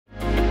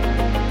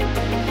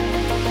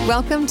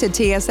Welcome to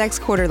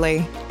TSX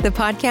Quarterly, the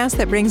podcast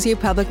that brings you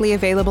publicly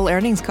available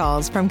earnings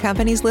calls from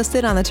companies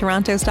listed on the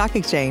Toronto Stock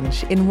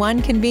Exchange in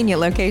one convenient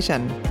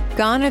location.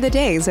 Gone are the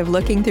days of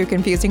looking through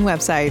confusing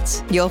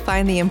websites. You'll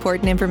find the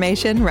important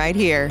information right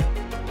here.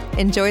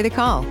 Enjoy the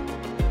call.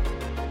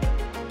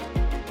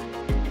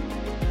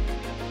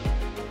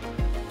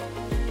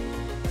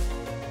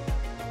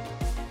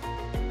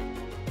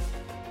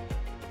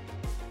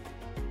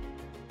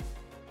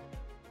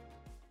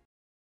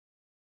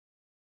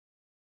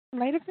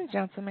 Ladies and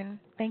gentlemen,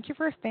 thank you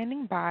for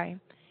standing by,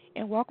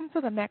 and welcome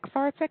to the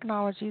Maxar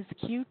Technologies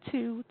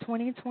Q2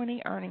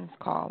 2020 earnings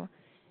call.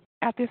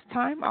 At this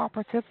time, all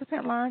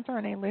participant lines are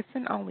in a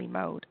listen-only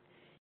mode.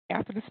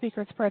 After the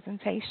speaker's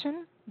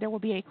presentation, there will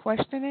be a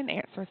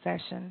question-and-answer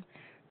session.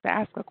 To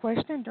ask a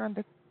question during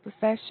the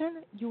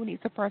session, you will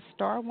need to press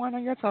star 1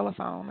 on your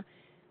telephone.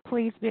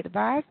 Please be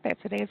advised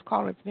that today's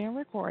call is being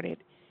recorded.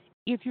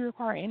 If you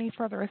require any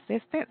further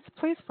assistance,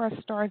 please press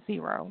star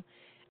 0.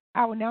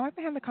 I would now like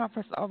to hand the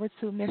conference over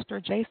to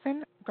Mr.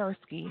 Jason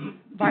Gursky,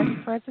 Vice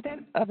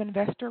President of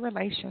Investor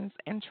Relations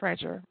and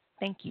Treasurer.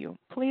 Thank you.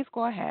 Please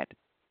go ahead.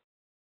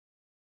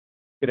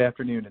 Good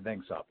afternoon, and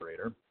thanks,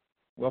 operator.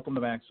 Welcome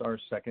to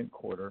Maxar's second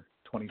quarter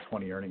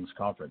 2020 earnings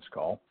conference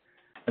call.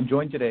 I'm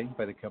joined today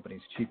by the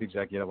company's Chief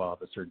Executive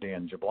Officer,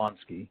 Dan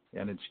Jablonsky,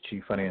 and its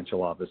Chief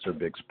Financial Officer,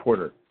 Biggs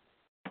Porter.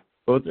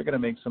 Both are going to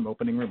make some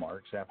opening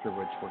remarks, after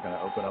which we're going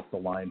to open up the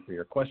line for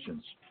your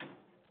questions.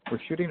 We're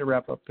shooting to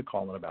wrap up the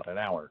call in about an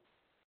hour.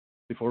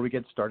 Before we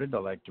get started, I'd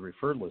like to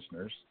refer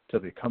listeners to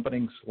the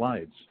accompanying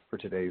slides for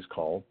today's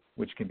call,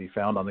 which can be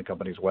found on the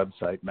company's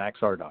website,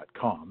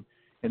 maxar.com,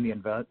 in the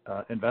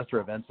Investor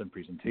Events and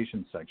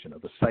Presentations section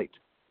of the site.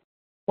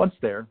 Once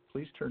there,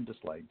 please turn to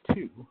slide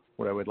 2,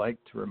 where I would like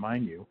to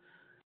remind you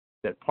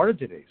that part of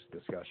today's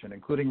discussion,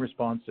 including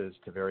responses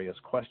to various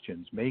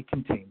questions, may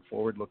contain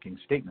forward-looking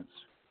statements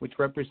which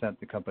represent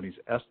the company's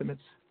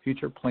estimates,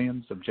 future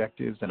plans,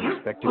 objectives, and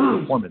expected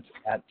performance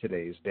at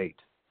today's date.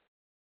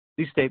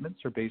 These statements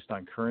are based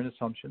on current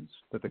assumptions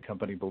that the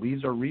company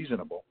believes are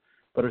reasonable,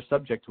 but are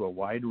subject to a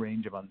wide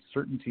range of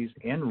uncertainties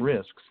and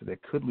risks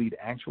that could lead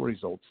actual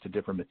results to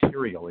differ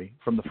materially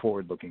from the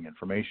forward-looking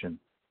information.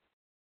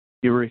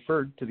 You are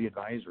referred to the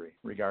advisory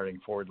regarding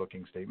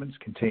forward-looking statements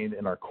contained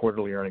in our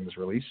quarterly earnings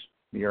release,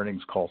 the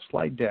earnings call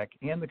slide deck,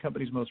 and the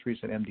company's most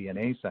recent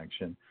MD&A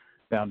section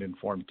found in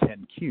Form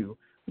 10-Q,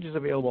 which is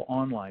available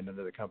online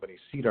under the company's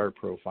SEDAR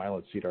profile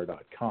at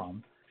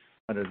sedar.com,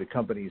 under the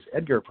company's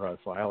EDGAR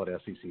profile at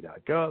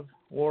sec.gov,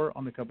 or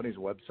on the company's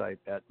website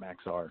at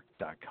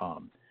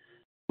maxar.com.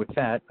 With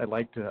that, I'd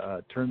like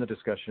to turn the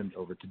discussion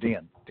over to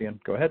Dan. Dan,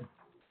 go ahead.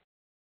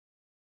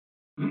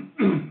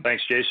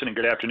 Thanks, Jason, and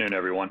good afternoon,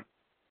 everyone.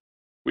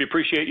 We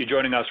appreciate you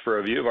joining us for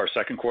a review of our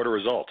second quarter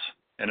results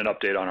and an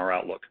update on our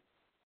outlook.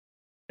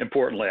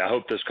 Importantly, I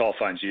hope this call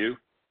finds you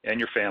and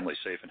your family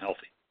safe and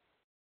healthy.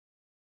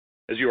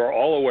 As you are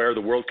all aware, the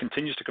world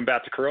continues to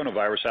combat the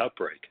coronavirus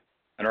outbreak,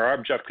 and our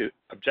objective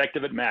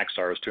at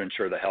Maxar is to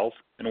ensure the health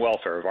and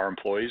welfare of our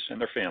employees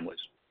and their families,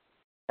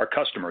 our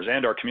customers,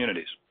 and our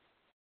communities.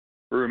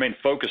 We remain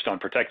focused on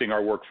protecting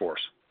our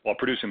workforce while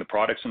producing the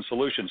products and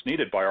solutions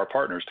needed by our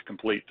partners to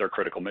complete their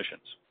critical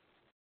missions.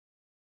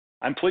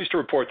 I'm pleased to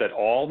report that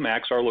all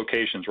Maxar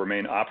locations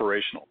remain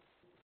operational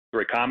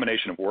through a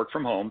combination of work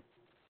from home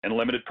and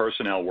limited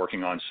personnel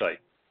working on site.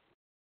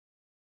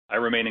 I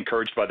remain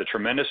encouraged by the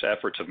tremendous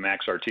efforts of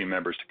Maxar team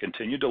members to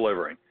continue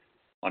delivering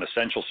on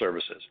essential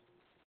services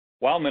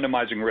while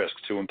minimizing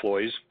risks to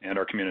employees and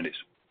our communities.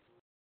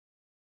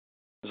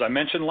 As I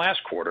mentioned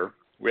last quarter,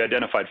 we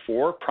identified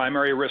 4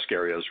 primary risk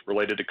areas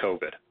related to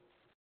COVID: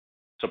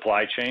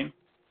 supply chain,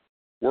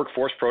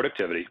 workforce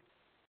productivity,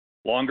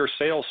 longer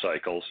sales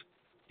cycles,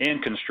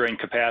 and constrained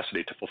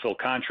capacity to fulfill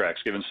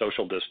contracts given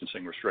social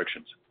distancing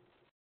restrictions.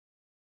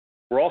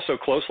 We're also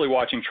closely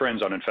watching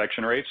trends on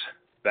infection rates,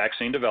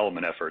 vaccine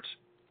development efforts,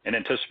 and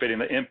anticipating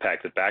the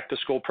impact that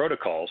back-to-school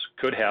protocols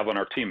could have on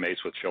our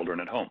teammates with children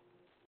at home.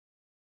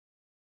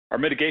 Our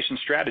mitigation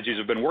strategies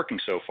have been working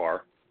so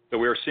far, but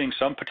we are seeing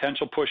some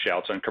potential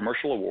push-outs on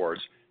commercial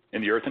awards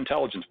in the Earth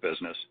Intelligence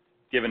business,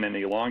 given an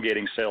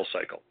elongating sales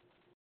cycle.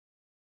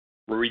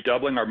 We're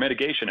redoubling our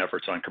mitigation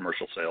efforts on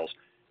commercial sales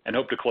and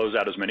hope to close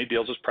out as many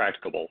deals as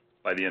practicable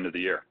by the end of the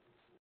year.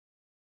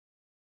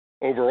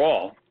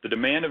 Overall, the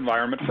demand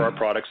environment for our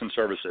products and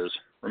services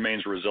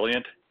remains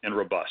resilient and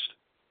robust.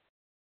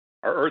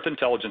 Our Earth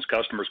Intelligence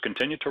customers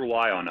continue to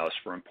rely on us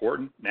for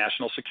important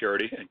national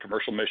security and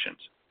commercial missions,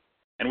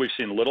 and we've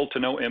seen little to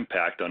no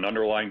impact on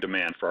underlying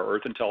demand for our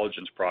Earth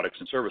Intelligence products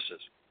and services,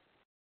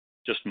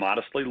 just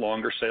modestly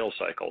longer sales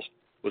cycles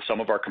with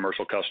some of our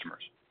commercial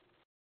customers.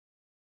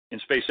 In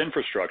space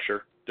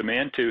infrastructure,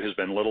 demand too has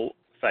been little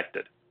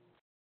affected.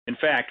 In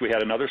fact, we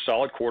had another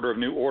solid quarter of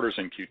new orders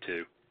in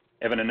Q2,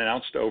 having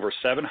announced over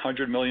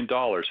 $700 million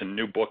in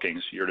new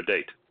bookings year to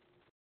date.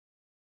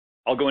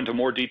 I'll go into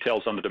more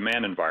details on the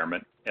demand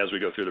environment as we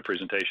go through the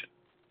presentation.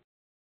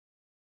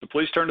 So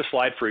please turn to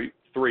slide 3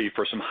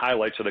 for some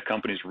highlights of the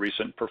company's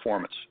recent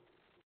performance.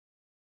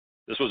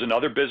 This was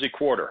another busy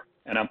quarter,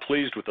 and I'm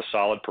pleased with the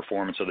solid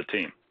performance of the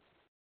team.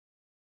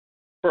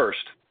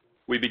 First,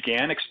 we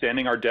began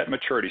extending our debt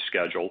maturity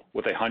schedule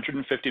with a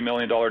 $150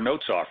 million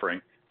notes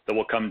offering that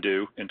will come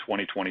due in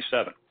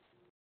 2027.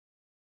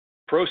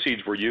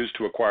 Proceeds were used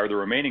to acquire the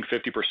remaining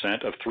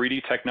 50% of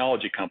 3D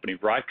technology company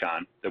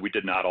Vricon that we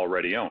did not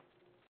already own.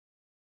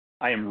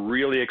 I am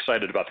really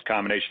excited about the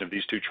combination of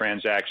these two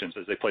transactions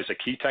as they place a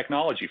key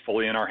technology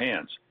fully in our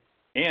hands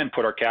and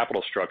put our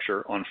capital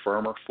structure on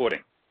firmer footing.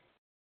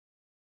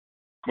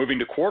 Moving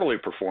to quarterly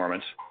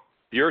performance,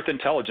 the Earth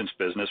Intelligence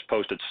business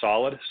posted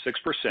solid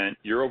 6%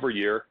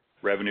 year-over-year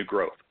revenue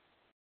growth.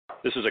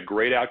 This is a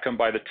great outcome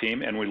by the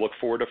team, and we look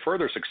forward to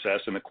further success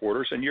in the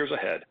quarters and years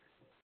ahead,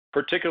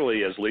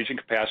 particularly as Legion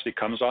capacity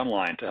comes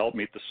online to help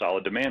meet the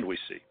solid demand we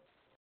see.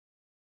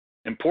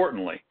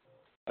 Importantly,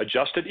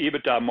 adjusted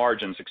EBITDA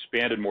margins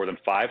expanded more than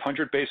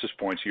 500 basis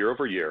points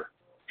year-over-year,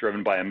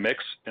 driven by a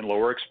mix and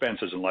lower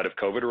expenses in light of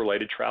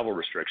COVID-related travel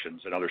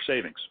restrictions and other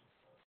savings.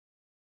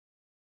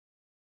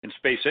 In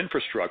space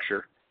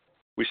infrastructure,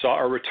 we saw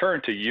a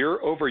return to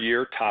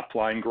year-over-year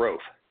top-line growth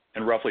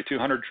and roughly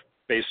 200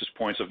 basis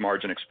points of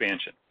margin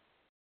expansion.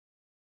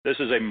 This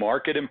is a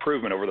marked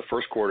improvement over the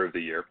first quarter of the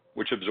year,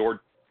 which absorbed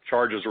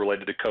charges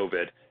related to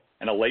COVID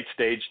and a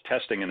late-stage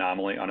testing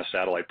anomaly on a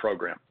satellite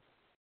program.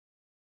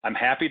 I'm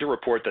happy to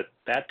report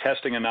that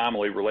testing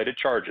anomaly-related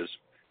charges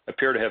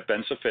appear to have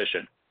been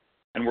sufficient,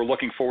 and we're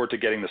looking forward to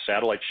getting the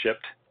satellite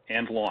shipped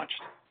and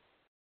launched.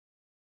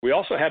 We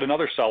also had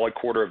another solid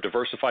quarter of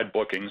diversified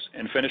bookings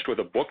and finished with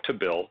a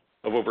book-to-bill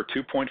of over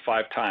 2.5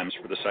 times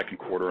for the second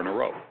quarter in a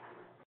row.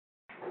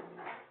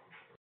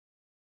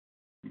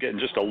 I'm getting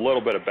just a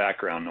little bit of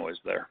background noise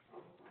there.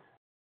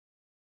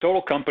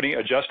 Total company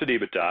adjusted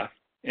EBITDA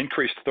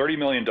increased $30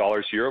 million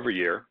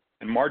year-over-year,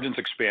 and margins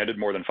expanded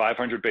more than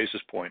 500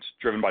 basis points,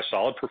 driven by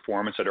solid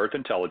performance at Earth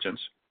Intelligence,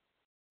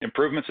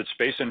 improvements at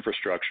space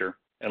infrastructure,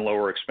 and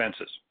lower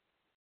expenses.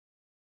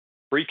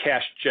 Free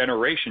cash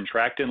generation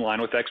tracked in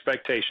line with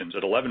expectations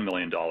at $11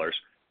 million,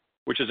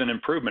 which is an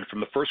improvement from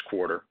the first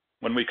quarter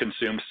when we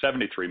consumed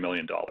 $73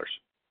 million.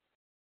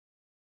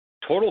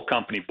 Total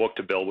company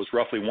book-to-bill was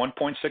roughly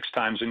 1.6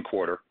 times in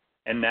quarter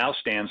and now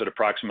stands at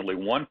approximately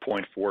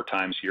 1.4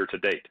 times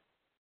year-to-date.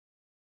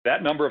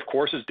 That number, of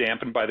course, is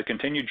dampened by the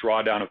continued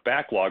drawdown of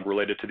backlog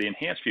related to the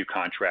EnhancedView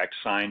contract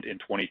signed in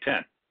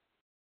 2010.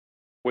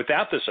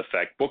 Without this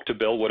effect,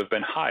 book-to-bill would have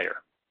been higher.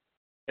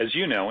 As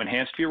you know,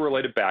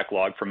 EnhancedView-related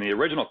backlog from the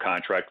original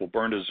contract will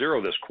burn to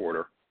zero this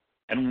quarter,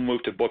 and we'll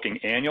move to booking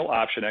annual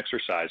option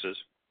exercises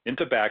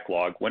into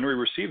backlog when we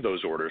receive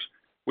those orders,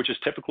 which is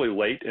typically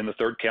late in the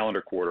third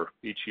calendar quarter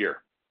each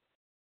year.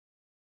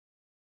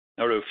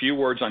 Now to a few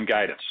words on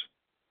guidance.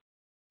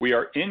 We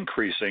are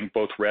increasing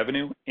both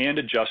revenue and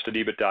adjusted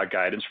EBITDA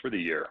guidance for the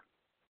year,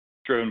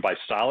 driven by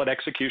solid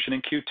execution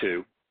in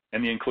Q2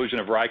 and the inclusion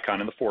of Vricon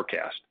in the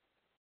forecast.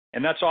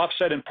 And that's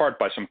offset in part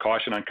by some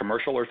caution on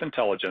commercial Earth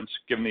Intelligence,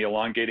 given the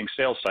elongating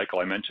sales cycle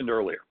I mentioned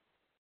earlier.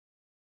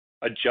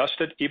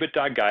 Adjusted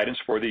EBITDA guidance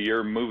for the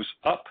year moves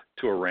up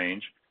to a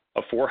range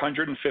of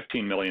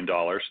 $415 million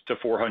to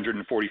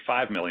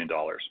 $445 million,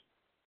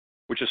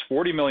 which is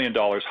 $40 million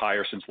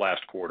higher since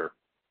last quarter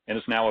and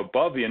is now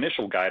above the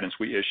initial guidance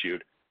we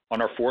issued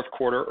on our fourth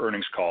quarter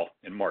earnings call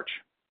in March.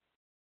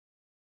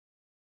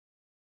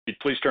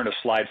 Please turn to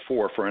slide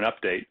 4 for an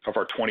update of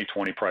our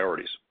 2020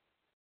 priorities.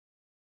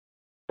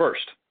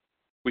 First,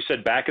 we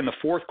said back in the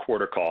fourth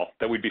quarter call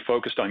that we'd be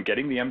focused on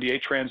getting the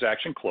MDA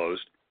transaction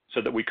closed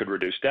so that we could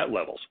reduce debt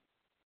levels.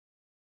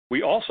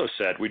 We also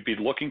said we'd be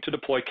looking to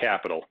deploy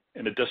capital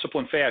in a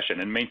disciplined fashion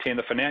and maintain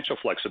the financial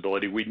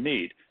flexibility we'd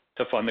need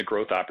to fund the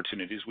growth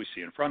opportunities we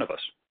see in front of us.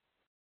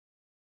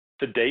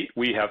 To date,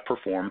 we have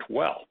performed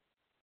well.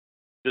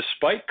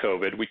 Despite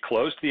COVID, we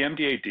closed the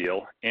MDA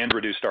deal and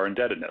reduced our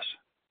indebtedness.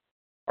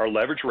 Our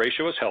leverage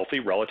ratio is healthy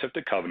relative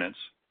to covenants,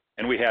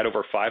 and we had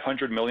over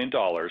 $500 million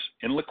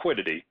in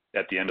liquidity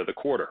at the end of the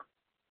quarter.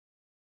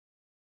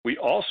 We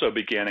also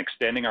began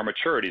extending our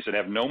maturities and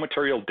have no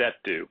material debt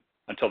due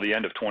until the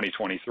end of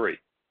 2023.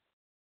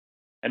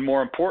 And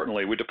more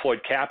importantly, we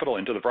deployed capital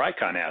into the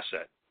Vricon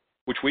asset,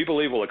 which we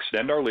believe will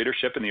extend our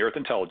leadership in the Earth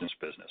Intelligence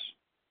business.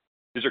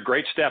 These are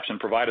great steps and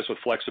provide us with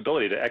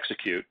flexibility to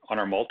execute on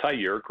our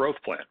multi-year growth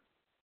plan.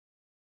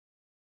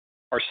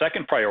 Our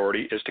second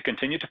priority is to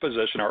continue to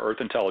position our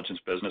Earth Intelligence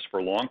business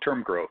for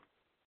long-term growth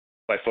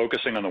by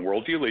focusing on the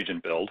WorldView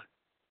Legion build,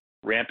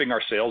 ramping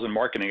our sales and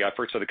marketing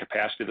efforts at the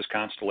capacity this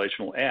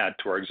constellation will add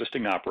to our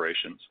existing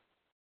operations,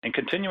 and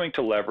continuing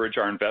to leverage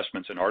our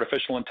investments in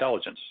artificial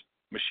intelligence,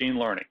 machine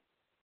learning,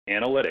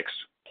 analytics,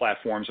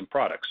 platforms, and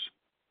products.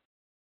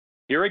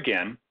 Here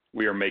again,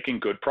 we are making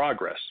good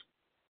progress.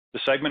 The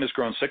segment has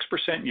grown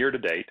 6% year to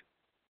date.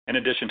 In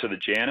addition to the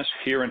Janus,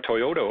 HERE, and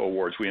Toyota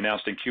awards we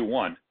announced in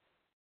Q1,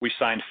 we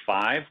signed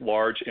 5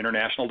 large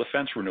international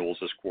defense renewals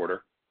this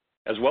quarter,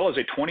 as well as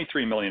a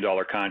 $23 million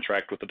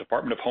contract with the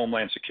Department of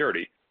Homeland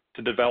Security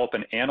to develop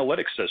an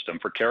analytics system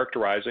for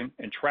characterizing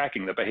and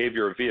tracking the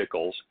behavior of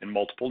vehicles in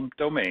multiple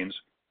domains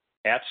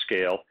at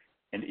scale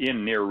and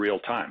in near real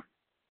time.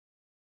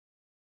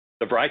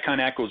 The Vricon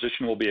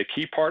acquisition will be a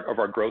key part of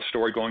our growth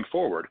story going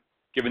forward,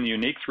 given the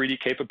unique 3D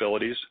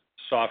capabilities,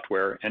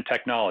 software, and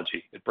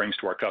technology it brings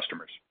to our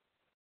customers.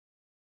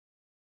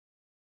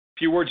 A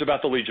few words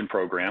about the Legion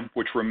program,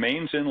 which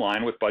remains in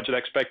line with budget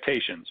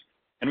expectations,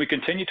 and we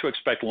continue to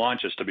expect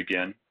launches to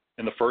begin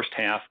in the first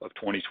half of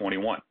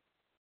 2021.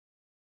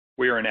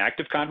 We are in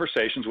active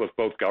conversations with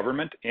both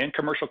government and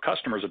commercial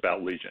customers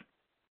about Legion,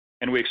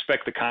 and we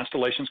expect the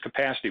constellation's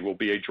capacity will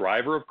be a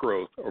driver of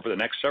growth over the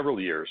next several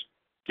years,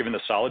 given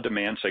the solid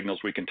demand signals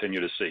we continue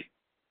to see.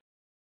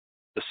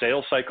 The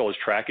sales cycle is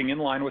tracking in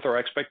line with our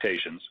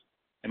expectations,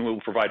 and we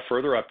will provide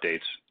further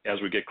updates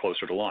as we get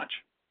closer to launch.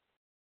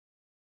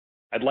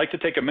 I'd like to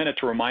take a minute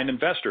to remind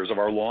investors of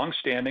our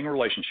long-standing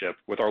relationship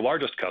with our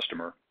largest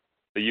customer,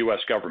 the U.S.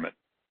 government.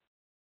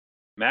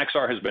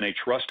 Maxar has been a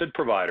trusted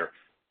provider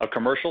of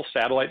commercial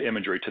satellite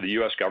imagery to the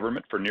U.S.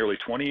 government for nearly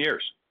 20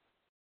 years,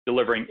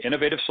 delivering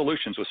innovative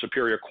solutions with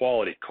superior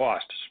quality,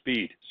 cost,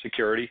 speed,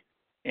 security,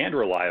 and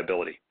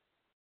reliability.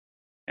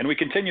 And we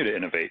continue to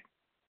innovate.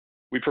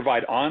 We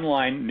provide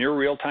online near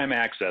real-time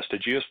access to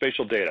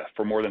geospatial data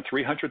for more than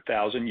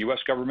 300,000 U.S.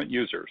 government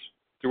users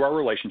through our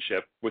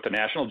relationship with the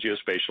National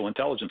Geospatial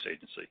Intelligence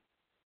Agency.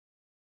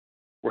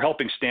 We're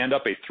helping stand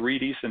up a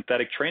 3D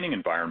synthetic training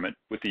environment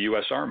with the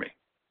U.S. Army.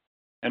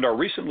 And our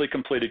recently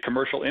completed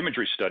commercial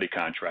imagery study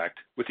contract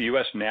with the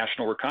U.S.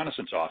 National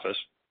Reconnaissance Office,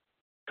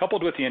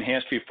 coupled with the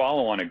Enhanced View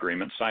Follow-on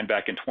Agreement signed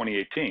back in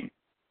 2018,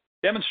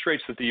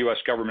 demonstrates that the U.S.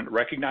 government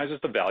recognizes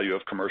the value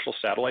of commercial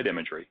satellite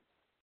imagery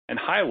and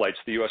highlights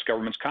the U.S.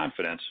 government's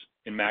confidence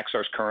in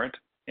Maxar's current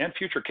and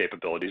future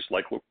capabilities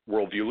like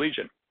WorldView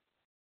Legion.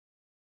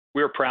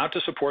 We are proud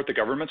to support the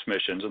government's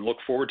missions and look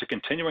forward to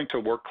continuing to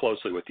work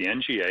closely with the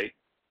NGA,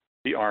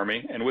 the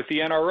Army, and with the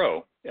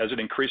NRO as it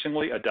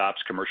increasingly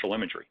adopts commercial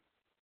imagery.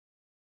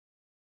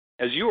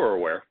 As you are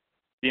aware,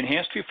 the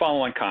Enhanced View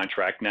Follow-on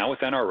contract now with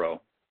NRO,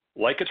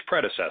 like its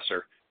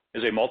predecessor,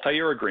 is a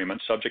multi-year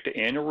agreement subject to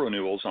annual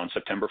renewals on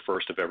September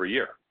 1st of every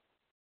year.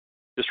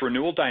 This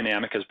renewal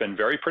dynamic has been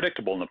very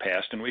predictable in the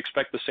past, and we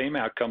expect the same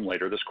outcome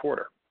later this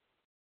quarter.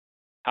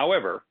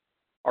 However,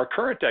 our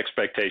current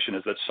expectation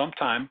is that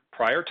sometime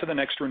prior to the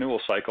next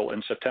renewal cycle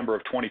in September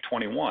of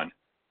 2021,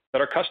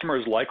 that our customer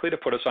is likely to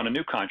put us on a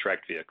new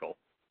contract vehicle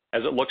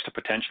as it looks to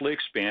potentially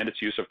expand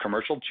its use of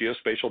commercial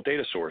geospatial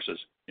data sources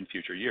in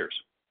future years.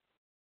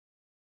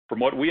 From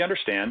what we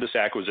understand, this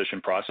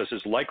acquisition process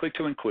is likely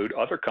to include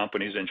other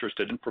companies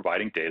interested in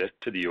providing data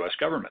to the U.S.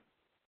 government.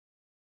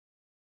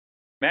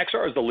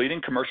 Maxar is the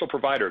leading commercial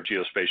provider of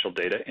geospatial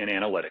data and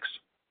analytics,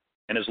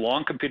 and has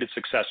long competed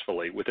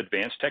successfully with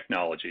advanced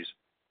technologies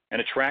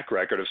and a track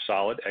record of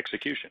solid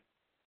execution.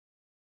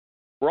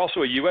 We're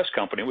also a U.S.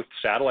 company with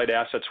satellite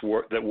assets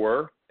that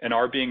were and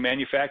are being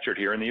manufactured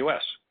here in the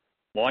U.S.,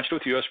 launched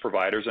with U.S.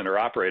 providers and are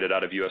operated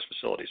out of U.S.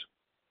 facilities.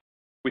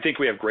 We think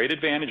we have great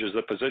advantages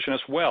that position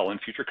us well in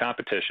future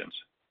competitions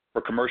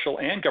for commercial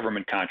and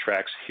government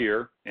contracts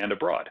here and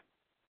abroad.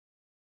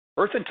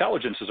 Earth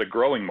intelligence is a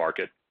growing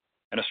market,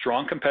 and a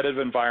strong competitive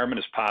environment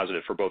is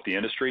positive for both the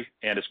industry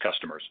and its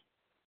customers.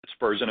 It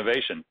spurs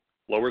innovation,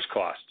 lowers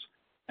costs,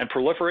 and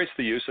proliferates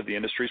the use of the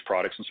industry's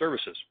products and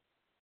services.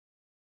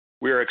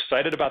 We are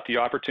excited about the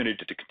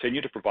opportunity to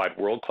continue to provide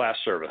world-class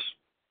service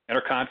and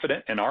are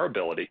confident in our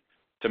ability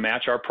to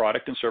match our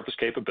product and service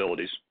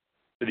capabilities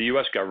to the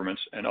U.S.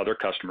 government's and other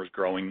customers'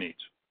 growing needs.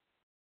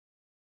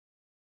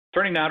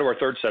 Turning now to our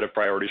third set of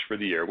priorities for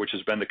the year, which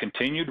has been the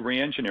continued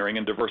re-engineering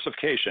and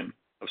diversification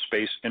of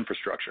space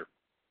infrastructure.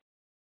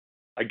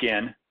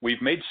 Again,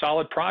 we've made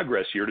solid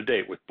progress year to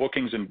date with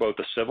bookings in both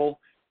the civil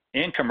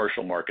and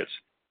commercial markets,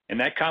 and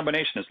that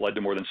combination has led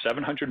to more than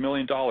 $700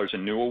 million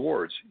in new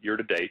awards year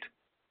to date,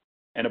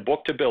 and a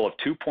book-to-bill of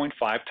 2.5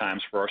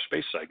 times for our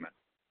space segment.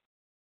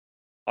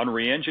 On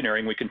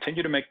re-engineering, we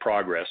continue to make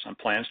progress on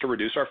plans to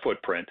reduce our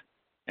footprint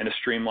and to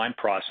streamline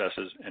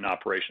processes and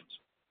operations.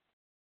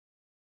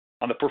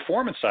 On the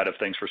performance side of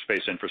things for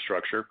space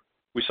infrastructure,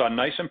 we saw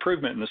nice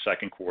improvement in the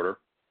second quarter,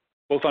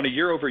 both on a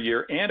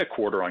year-over-year and a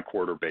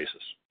quarter-on-quarter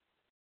basis.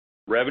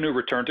 Revenue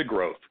returned to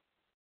growth,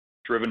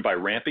 driven by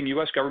ramping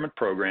U.S. government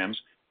programs,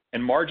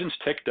 and margins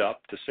ticked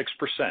up to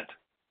 6%,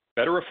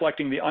 better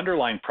reflecting the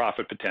underlying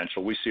profit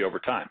potential we see over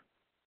time.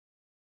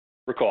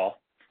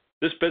 Recall,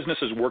 this business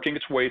is working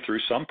its way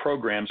through some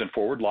programs and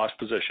forward loss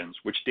positions,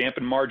 which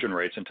dampen margin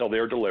rates until they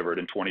are delivered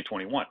in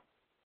 2021.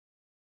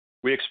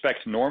 We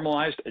expect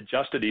normalized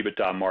adjusted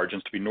EBITDA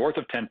margins to be north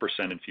of 10%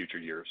 in future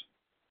years,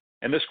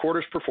 and this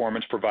quarter's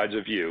performance provides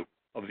a view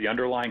of the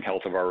underlying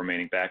health of our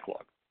remaining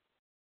backlog.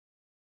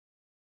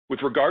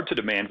 With regard to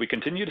demand, we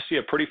continue to see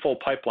a pretty full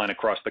pipeline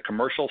across the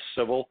commercial,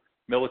 civil,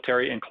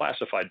 military, and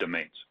classified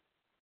domains.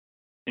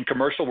 In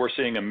commercial, we're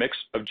seeing a mix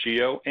of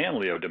GEO and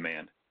LEO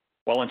demand,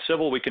 while in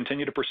civil, we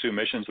continue to pursue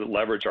missions that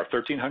leverage our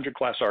 1300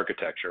 class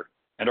architecture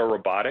and our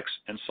robotics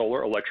and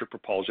solar electric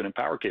propulsion and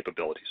power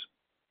capabilities.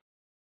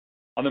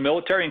 On the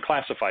military and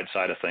classified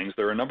side of things,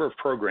 there are a number of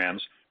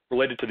programs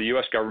related to the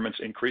U.S. government's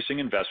increasing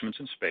investments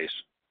in space,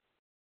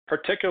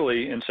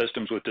 particularly in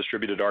systems with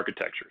distributed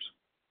architectures.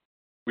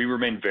 We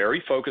remain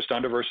very focused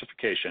on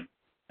diversification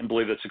and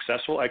believe that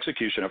successful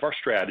execution of our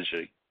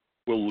strategy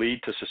will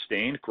lead to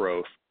sustained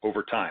growth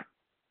over time.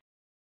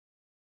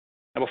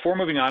 Now, before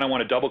moving on, I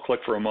want to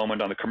double-click for a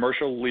moment on the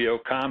commercial LEO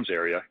comms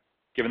area,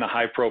 given the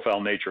high-profile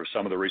nature of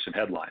some of the recent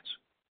headlines.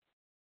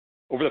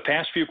 Over the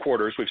past few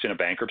quarters, we've seen a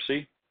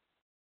bankruptcy,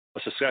 a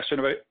succession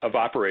of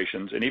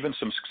operations, and even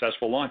some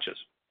successful launches.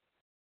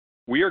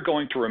 We are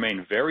going to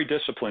remain very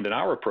disciplined in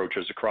our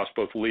approaches across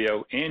both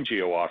LEO and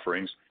GEO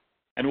offerings,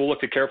 and we'll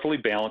look to carefully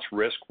balance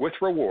risk with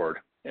reward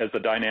as the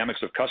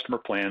dynamics of customer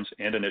plans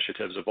and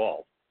initiatives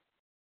evolve.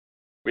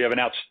 We have an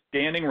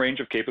outstanding range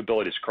of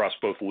capabilities across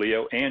both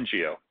LEO and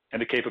GEO,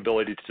 and the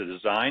capability to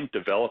design,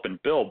 develop,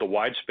 and build the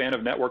wide span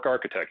of network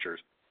architectures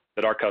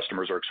that our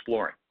customers are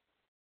exploring.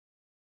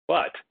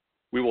 But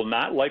we will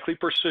not likely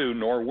pursue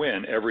nor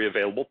win every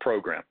available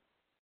program.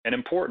 And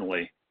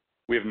importantly,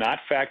 we have not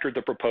factored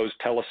the proposed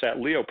Telesat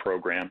LEO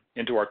program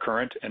into our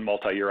current and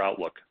multi-year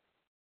outlook.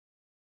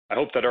 I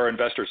hope that our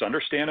investors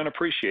understand and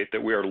appreciate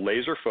that we are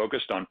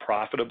laser-focused on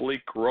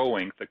profitably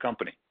growing the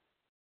company.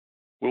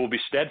 We will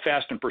be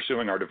steadfast in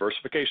pursuing our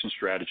diversification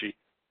strategy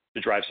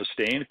to drive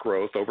sustained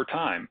growth over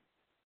time,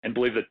 and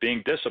believe that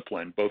being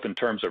disciplined, both in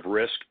terms of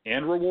risk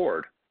and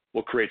reward,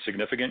 will create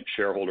significant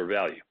shareholder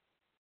value.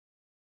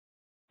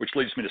 Which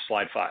leads me to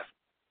slide 5.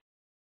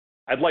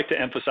 I'd like to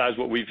emphasize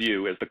what we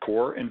view as the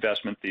core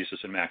investment thesis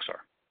in Maxar.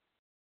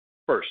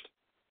 First,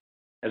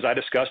 as I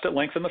discussed at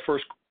length in the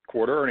first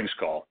quarter earnings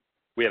call,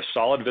 we have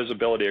solid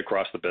visibility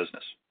across the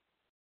business.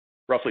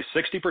 Roughly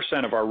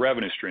 60% of our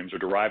revenue streams are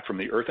derived from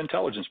the Earth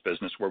Intelligence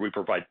business, where we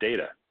provide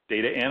data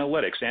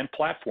analytics, and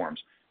platforms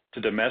to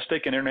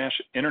domestic and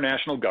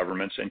international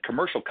governments and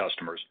commercial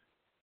customers,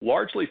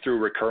 largely through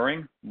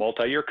recurring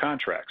multi-year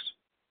contracts.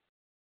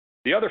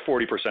 The other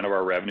 40% of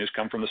our revenues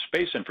come from the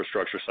space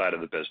infrastructure side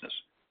of the business,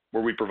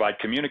 where we provide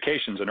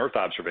communications and Earth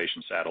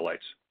observation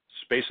satellites,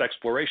 space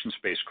exploration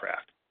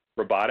spacecraft,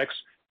 robotics,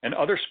 and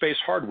other space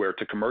hardware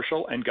to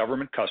commercial and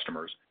government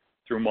customers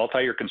through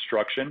multi-year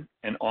construction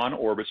and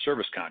on-orbit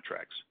service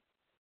contracts.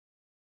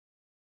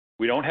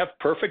 We don't have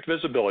perfect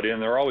visibility,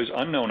 and there are always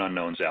unknown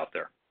unknowns out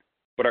there,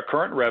 but our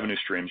current revenue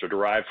streams are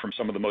derived from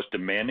some of the most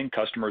demanding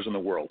customers in the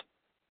world,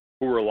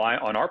 who rely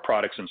on our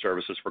products and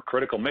services for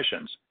critical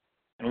missions,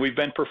 and we've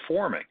been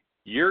performing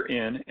year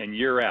in and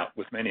year out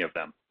with many of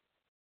them.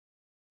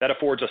 That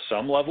affords us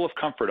some level of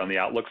comfort on the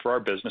outlook for our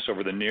business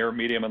over the near,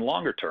 medium, and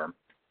longer term,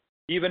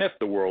 even if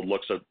the world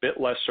looks a bit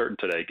less certain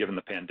today given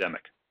the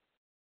pandemic.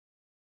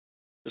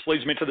 This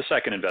leads me to the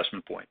second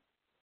investment point.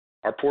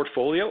 Our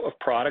portfolio of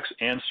products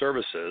and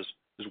services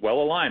is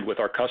well aligned with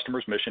our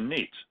customers' mission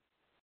needs,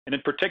 and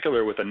in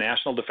particular with the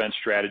National Defense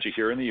Strategy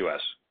here in the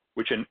U.S.,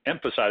 which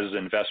emphasizes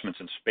investments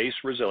in space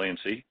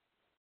resiliency,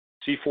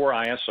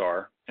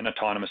 C4ISR, and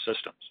autonomous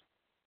systems.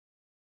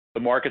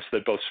 The markets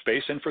that both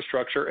space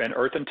infrastructure and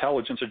Earth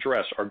Intelligence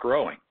address are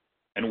growing,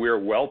 and we are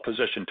well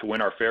positioned to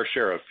win our fair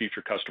share of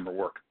future customer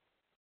work.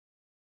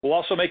 We'll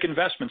also make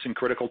investments in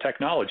critical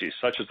technologies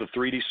such as the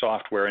 3D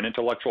software and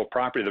intellectual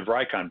property that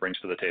Vricon brings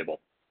to the table,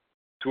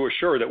 to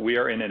assure that we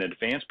are in an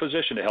advanced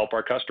position to help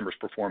our customers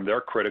perform their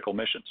critical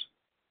missions.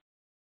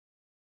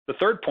 The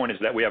third point is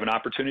that we have an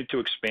opportunity to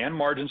expand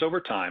margins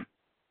over time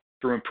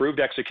through improved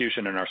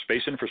execution in our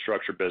space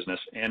infrastructure business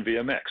and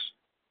via mix,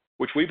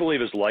 which we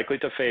believe is likely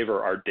to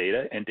favor our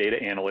data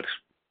analytics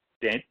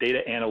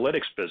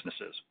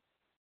businesses.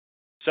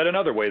 Said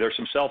another way, there's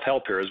some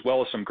self-help here as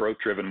well as some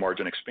growth-driven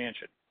margin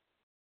expansion.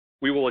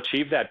 We will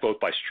achieve that both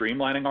by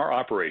streamlining our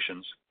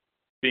operations,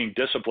 being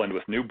disciplined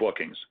with new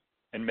bookings,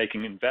 and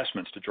making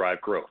investments to drive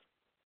growth.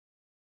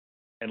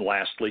 And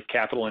lastly,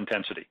 capital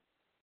intensity.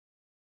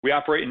 We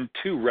operate in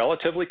two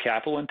relatively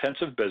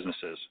capital-intensive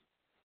businesses,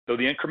 though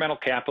the incremental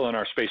capital in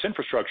our space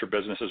infrastructure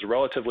business is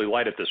relatively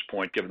light at this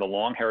point given the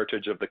long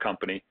heritage of the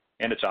company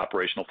and its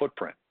operational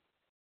footprint.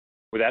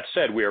 With that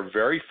said, we are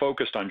very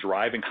focused on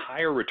driving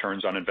higher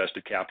returns on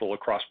invested capital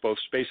across both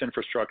space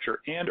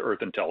infrastructure and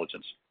Earth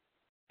Intelligence,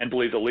 and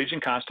believe the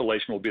Legion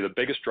constellation will be the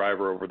biggest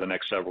driver over the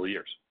next several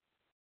years.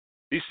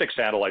 These 6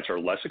 satellites are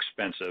less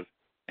expensive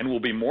and will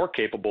be more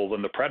capable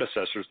than the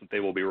predecessors that they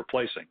will be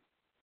replacing,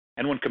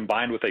 and when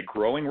combined with a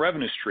growing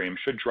revenue stream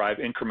should drive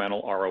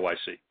incremental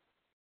ROIC.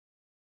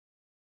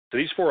 So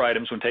these 4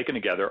 items, when taken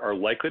together, are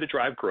likely to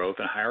drive growth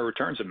and higher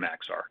returns in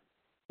Maxar,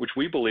 which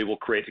we believe will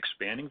create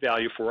expanding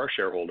value for our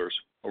shareholders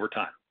over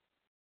time.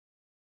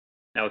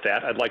 Now with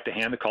that, I'd like to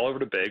hand the call over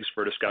to Biggs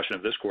for a discussion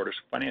of this quarter's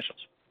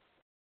financials.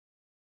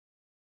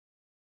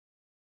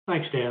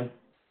 Thanks, Dan.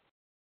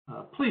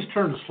 Please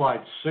turn to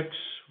slide 6,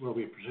 where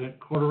we present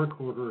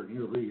quarter-over-quarter and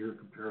year-over-year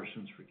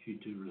comparisons for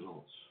Q2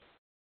 results.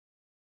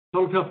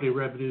 Total company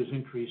revenues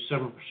increased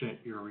 7%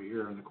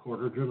 year-over-year in the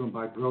quarter, driven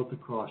by growth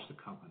across the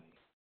company.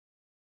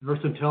 In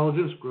Earth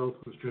Intelligence, growth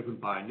was driven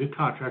by new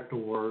contract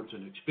awards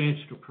and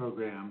expansion of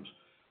programs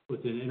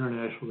within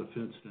international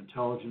defense and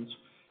intelligence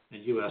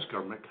and U.S.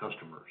 government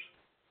customers.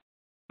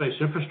 Space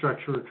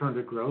infrastructure returned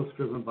to growth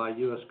driven by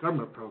U.S.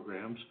 government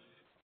programs,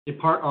 in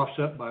part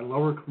offset by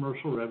lower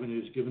commercial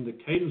revenues given the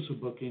cadence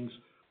of bookings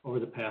over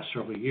the past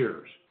several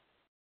years.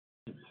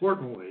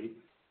 Importantly,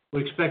 we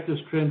expect this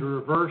trend to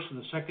reverse in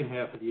the second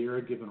half of the year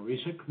given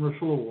recent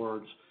commercial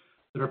awards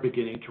that are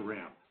beginning to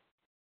ramp.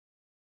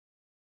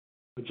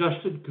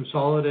 Adjusted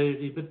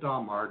consolidated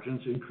EBITDA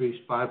margins increased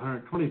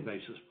 520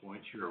 basis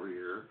points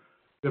year-over-year,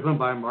 driven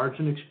by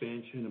margin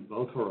expansion in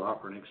both our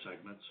operating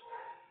segments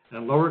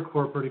and lower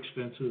corporate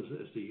expenses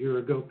as the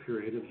year-ago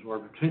period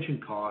absorbed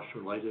retention costs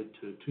related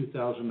to the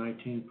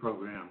 2019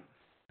 program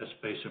at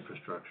Space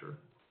Infrastructure.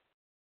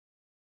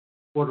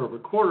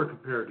 Quarter-over-quarter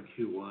compared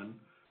to Q1,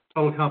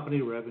 total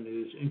company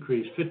revenues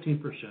increased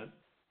 15%,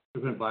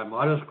 driven by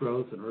modest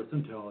growth in Earth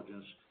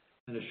Intelligence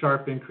and a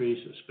sharp increase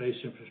in Space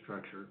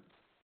Infrastructure,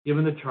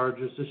 given the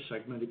charges this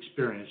segment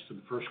experienced in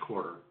the first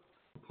quarter,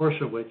 a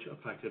portion of which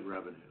affected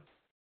revenue.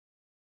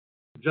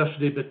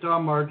 Adjusted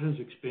EBITDA margins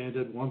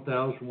expanded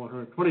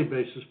 1,120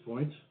 basis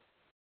points,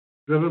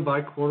 driven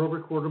by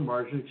quarter-over-quarter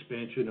margin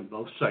expansion in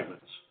both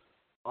segments,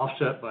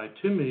 offset by a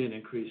 $2 million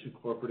increase in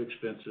corporate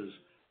expenses,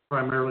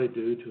 primarily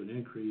due to an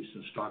increase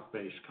in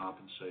stock-based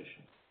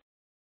compensation.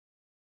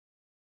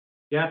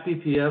 GAAP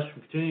EPS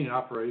from continuing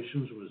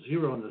operations was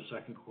 0 in the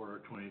second quarter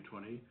of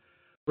 2020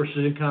 versus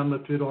income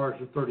of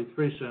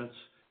 $2.33 in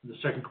the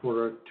second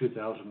quarter of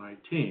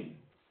 2019.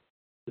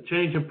 The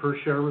change in per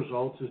share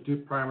results is due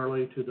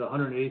primarily to the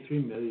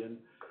 $183 million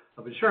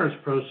of insurance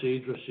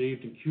proceeds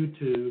received in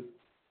Q2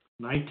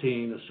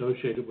 19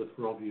 associated with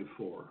Worldview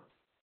 4.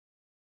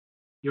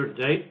 Year to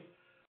date,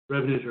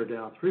 revenues are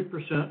down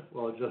 3%,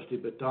 while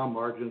adjusted EBITDA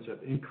margins have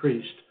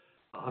increased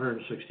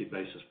 160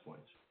 basis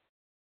points.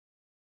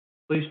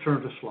 Please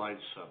turn to slide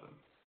 7.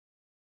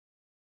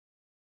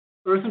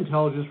 Earth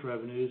Intelligence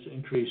revenues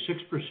increased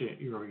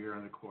 6% year-over-year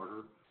in the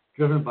quarter,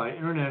 driven by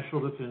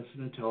international defense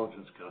and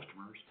intelligence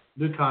customers,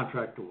 new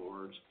contract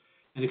awards,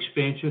 and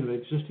expansion of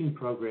existing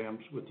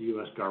programs with the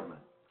U.S. government.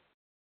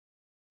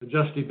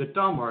 Adjusted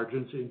EBITDA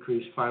margins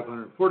increased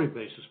 540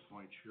 basis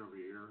points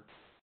year-over-year,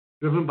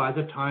 driven by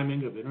the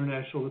timing of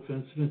international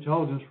defense and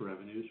intelligence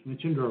revenues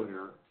mentioned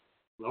earlier,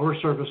 lower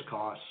service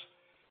costs,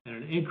 and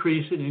an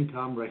increase in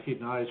income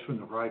recognized from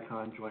the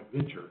Vricon joint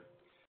venture,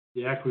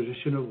 the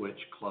acquisition of which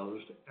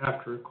closed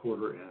after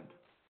quarter end.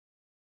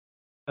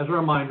 As a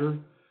reminder,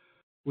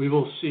 we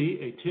will see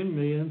a $10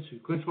 million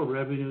sequential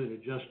revenue and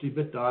adjusted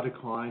EBITDA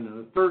decline in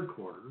the third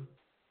quarter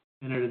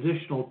and an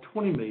additional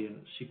 $20 million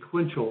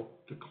sequential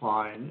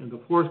decline in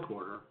the fourth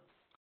quarter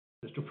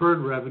as deferred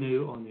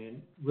revenue on the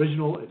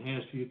original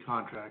Enhanced View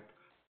contract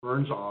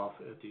burns off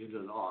at the end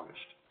of August.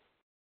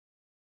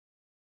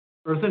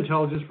 Earth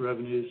Intelligence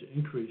revenues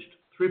increased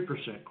 3%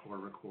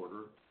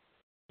 quarter-over-quarter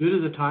due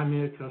to the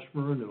timing of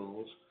customer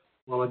renewals,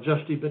 while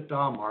adjusted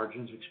EBITDA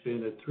margins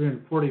expanded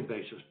 340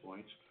 basis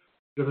points,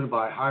 driven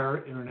by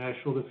higher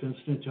international defense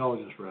and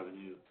intelligence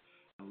revenue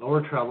and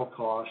lower travel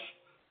costs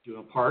due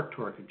in part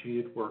to our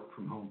continued work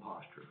from home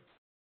posture.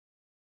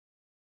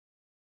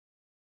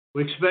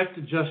 We expect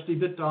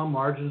adjusted EBITDA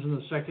margins in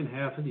the second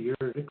half of the year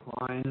to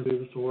decline as we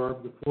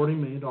absorb the $40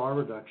 million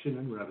reduction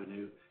in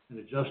revenue and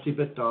adjusted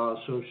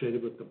EBITDA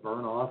associated with the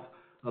burn-off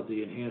of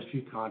the Enhanced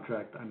View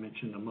contract I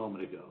mentioned a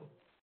moment ago.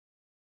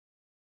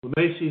 We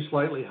may see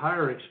slightly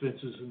higher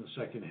expenses in the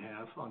second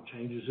half on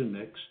changes in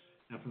mix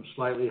and from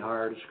slightly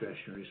higher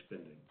discretionary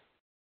spending.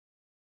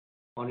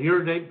 On a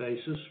year-to-date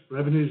basis,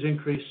 revenues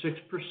increased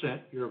 6%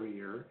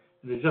 year-over-year,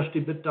 and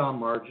adjusted EBITDA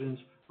margins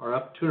are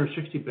up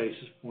 260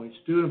 basis points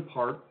due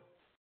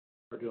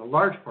in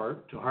large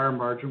part to higher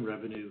margin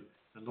revenue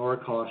and lower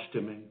costs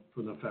stemming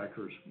from the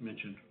factors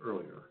mentioned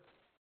earlier.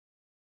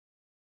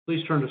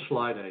 Please turn to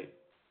slide 8.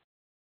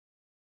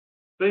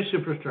 Space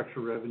Infrastructure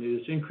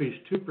revenues increased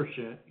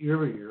 2%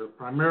 year-over-year,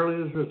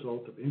 primarily as a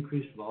result of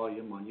increased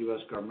volume on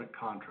U.S. government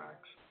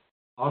contracts,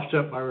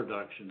 offset by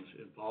reductions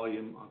in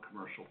volume on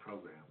commercial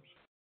programs.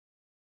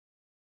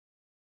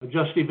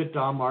 Adjusted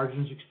EBITDA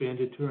margins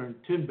expanded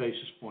 210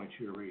 basis points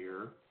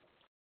year-over-year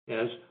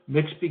as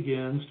mix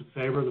begins to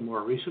favor the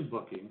more recent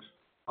bookings,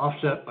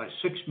 offset by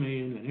 $6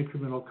 million in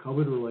incremental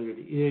COVID-related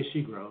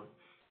EAC growth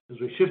as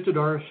we shifted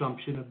our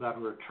assumption about a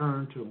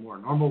return to a more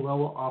normal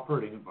level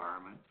operating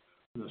environment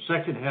from the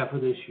second half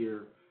of this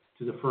year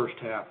to the first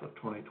half of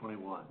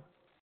 2021.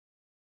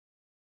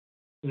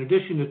 In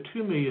addition to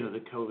 $2 million of the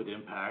COVID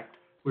impact,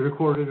 we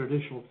recorded an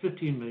additional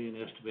 $15 million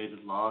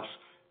estimated loss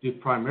due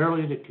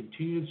primarily to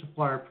continued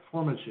supplier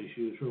performance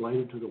issues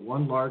related to the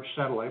one large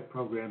satellite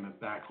program and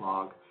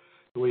backlog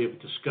that we have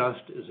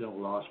discussed is in a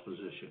loss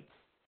position.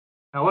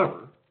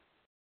 However,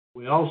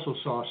 we also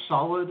saw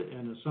solid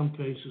and in some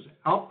cases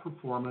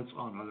outperformance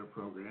on other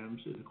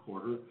programs in the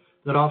quarter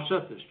that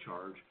offset this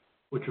charge,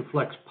 which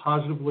reflects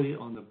positively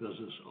on the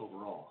business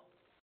overall.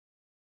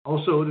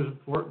 Also, it is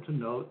important to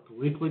note the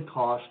weekly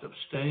cost of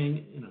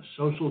staying in a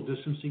social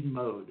distancing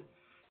mode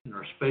in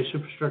our Space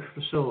Infrastructure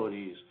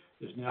facilities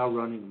is now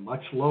running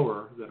much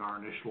lower than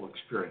our initial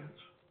experience.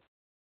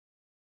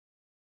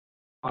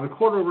 On a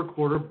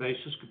quarter-over-quarter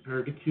basis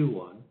compared to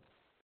Q1,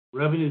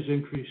 revenues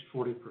increased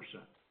 40%.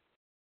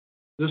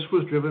 This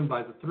was driven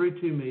by the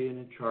 $32 million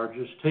in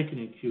charges taken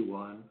in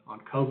Q1 on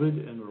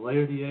COVID and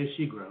related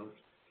EAC growth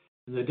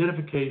and the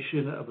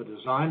identification of a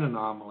design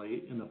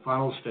anomaly in the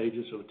final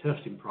stages of a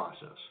testing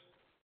process.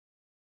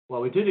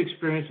 While we did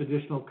experience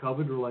additional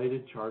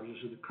COVID-related charges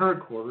in the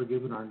current quarter,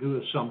 given our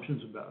new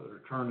assumptions about the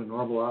return to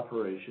normal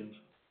operations,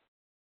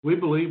 We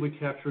believe we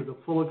captured the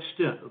full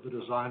extent of the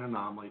design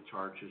anomaly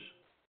charges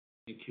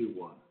in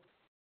Q1.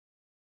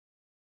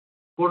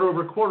 Quarter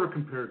over quarter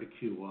compared to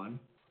Q1,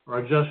 our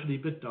adjusted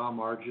EBITDA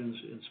margins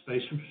in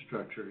Space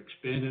Infrastructure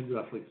expanded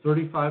roughly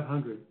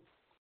 3,500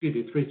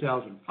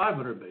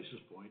 basis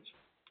points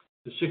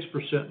to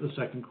 6% in the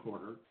second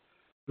quarter,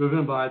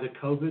 driven by the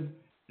COVID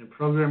and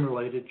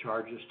program-related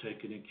charges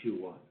taken in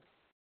Q1,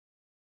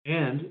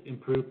 and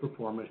improved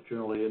performance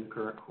generally in the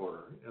current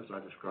quarter, as I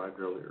described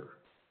earlier.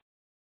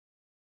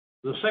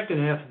 For the second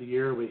half of the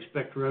year, we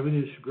expect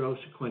revenues to grow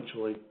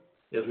sequentially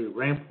as we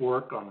ramp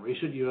work on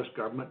recent U.S.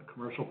 government and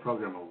commercial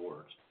program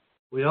awards.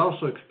 We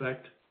also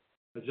expect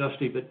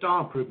adjusted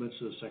EBITDA improvements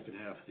in the second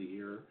half of the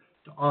year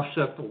to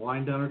offset the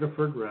wind down of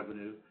deferred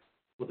revenue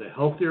with a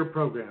healthier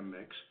program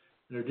mix,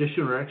 in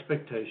addition to our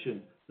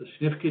expectation that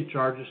significant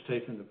charges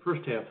taken in the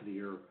first half of the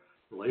year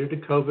related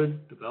to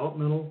COVID,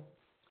 developmental,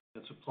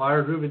 and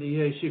supplier-driven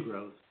EAC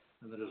growth,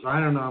 and the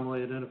design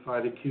anomaly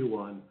identified in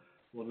Q1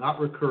 will not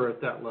recur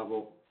at that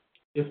level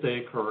if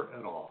they occur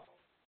at all.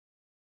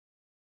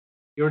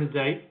 Year to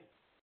date,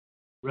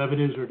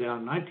 revenues are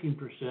down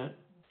 19%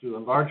 due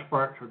in large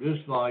part to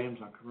reduced volumes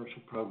on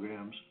commercial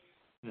programs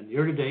and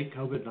year-to-date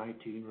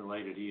COVID-19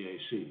 related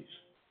EACs.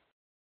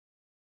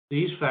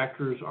 These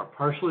factors are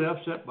partially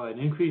offset by an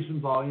increase in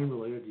volume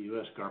related to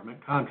U.S. government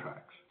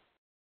contracts.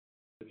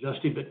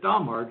 Adjusted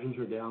EBITDA margins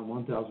are down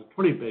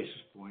 1,020 basis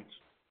points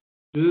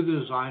due to the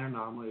design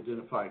anomaly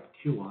identified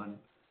in Q1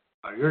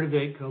 by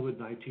year-to-date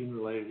COVID-19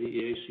 related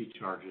EAC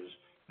charges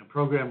and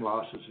program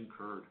losses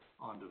incurred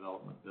on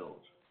development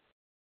builds.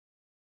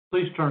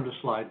 Please turn to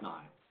slide 9.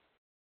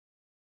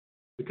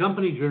 The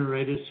company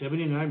generated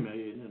 $79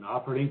 million in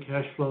operating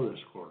cash flow this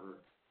quarter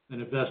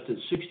and invested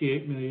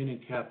 $68 million in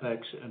CapEx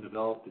and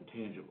developed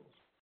intangibles.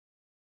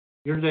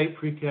 Year-to-date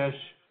free cash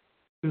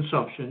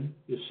consumption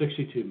is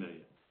 $62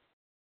 million.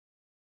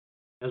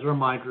 As a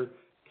reminder,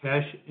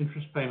 cash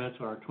interest payments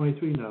on our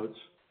 23 notes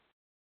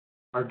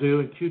are due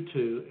in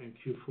Q2 and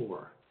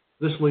Q4.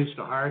 This leads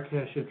to higher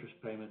cash interest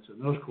payments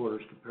in those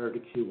quarters compared to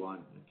Q1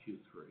 and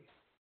Q3.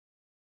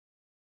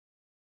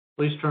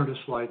 Please turn to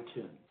slide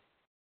 10.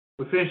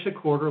 We finished the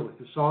quarter with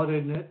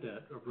consolidated net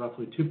debt of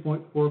roughly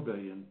 $2.4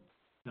 billion,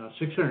 now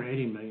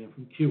 $680 million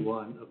from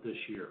Q1 of this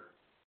year.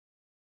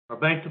 Our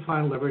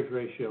bank-defined leverage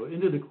ratio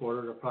ended the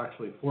quarter at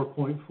approximately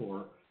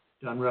 4.4,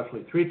 down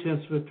roughly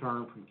 0.3 of a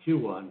turn from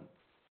Q1,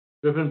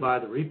 driven by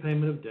the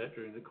repayment of debt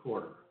during the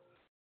quarter.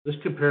 This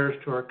compares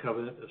to our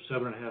covenant of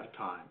 7.5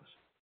 times.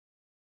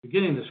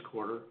 Beginning this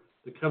quarter,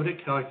 the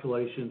covenant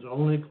calculations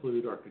only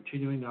include our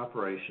continuing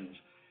operations,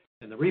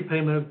 and the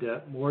repayment of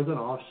debt more than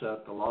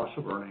offset the loss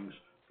of earnings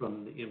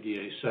from the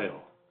MDA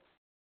sale.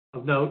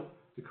 Of note,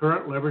 the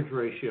current leverage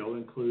ratio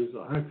includes the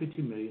 $150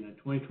 million in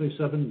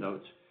 2027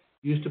 notes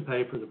used to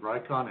pay for the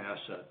Vricon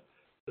asset,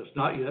 does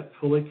not yet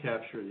fully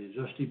capture the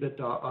adjusted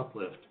EBITDA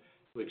uplift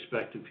we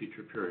expect in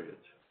future periods.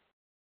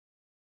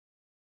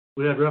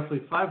 We had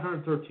roughly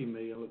 $513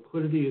 million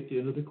liquidity at the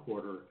end of the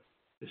quarter,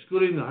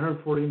 excluding the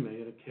 $140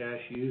 million of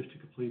cash used to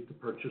complete the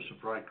purchase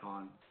of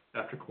Vricon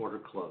after quarter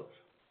close.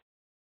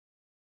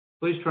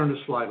 Please turn to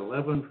slide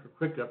 11 for a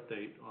quick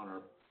update on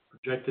our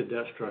projected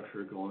debt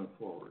structure going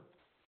forward.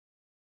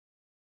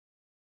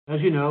 As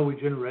you know, we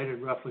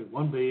generated roughly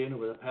 $1 billion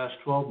over the past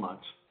 12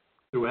 months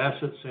through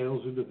asset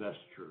sales and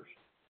divestitures,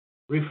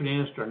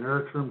 refinanced our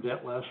near-term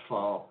debt last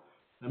fall,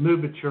 and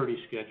moved maturity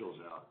schedules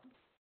out.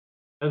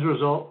 As a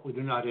result, we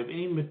do not have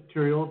any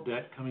material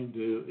debt coming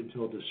due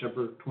until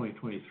December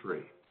 2023.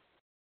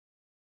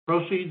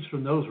 Proceeds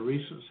from those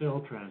recent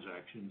sale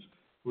transactions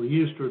were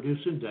used to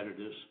reduce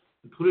indebtedness,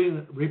 including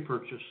the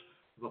repurchase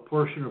of a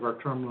portion of our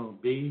Term Loan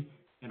B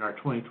and our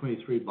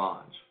 2023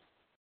 bonds.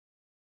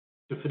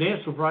 To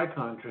finance the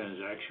Vricon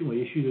transaction,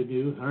 we issued a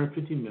new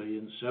 $150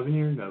 million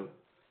 7-year note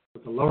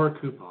with a lower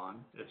coupon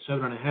at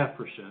 7.5%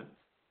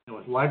 and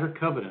with lighter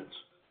covenants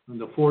than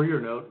the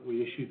 4-year note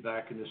we issued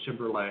back in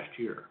December last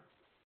year.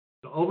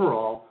 So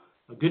overall,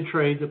 a good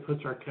trade that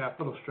puts our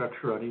capital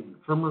structure on even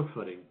firmer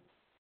footing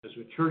as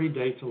maturity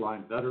dates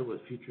align better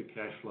with future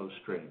cash flow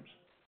streams.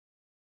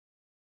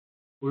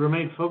 We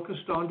remain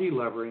focused on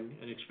delevering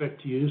and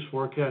expect to use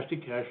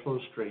forecasted cash flow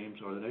streams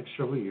over the next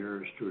several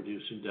years to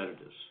reduce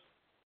indebtedness.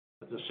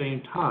 At the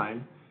same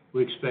time,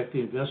 we expect the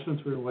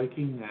investments we're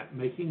making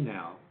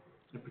now,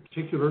 in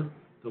particular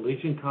the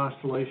Legion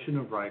constellation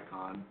of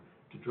Vricon,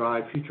 to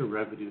drive future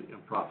revenue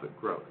and profit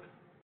growth.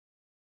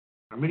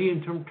 Our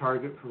medium-term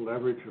target for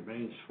leverage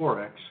remains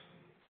 4x,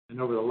 and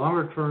over the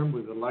longer term,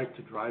 we would like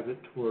to drive it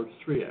towards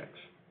 3x.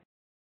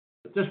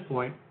 At this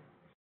point,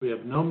 we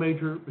have no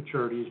major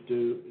maturities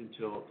due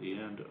until the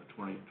end of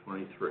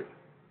 2023.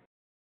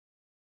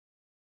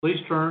 Please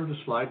turn to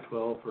slide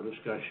 12 for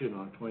discussion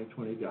on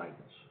 2020 guidance.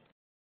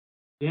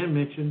 Dan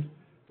mentioned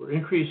we're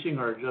increasing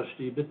our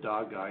adjusted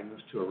EBITDA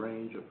guidance to a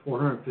range of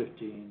 $415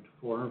 to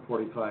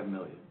 $445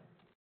 million.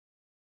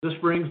 This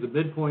brings the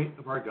midpoint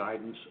of our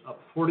guidance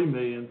up $40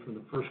 million from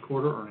the first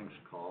quarter earnings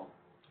call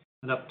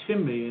and up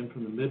 $10 million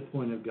from the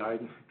midpoint of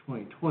guidance for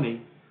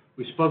 2020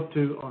 we spoke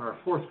to on our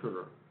fourth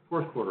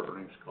quarter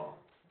earnings call.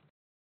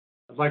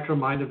 I'd like to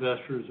remind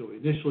investors that we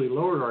initially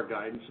lowered our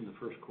guidance in the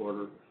first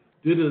quarter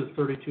due to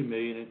the $32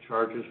 million in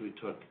charges we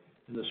took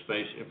in the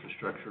space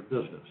infrastructure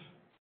business.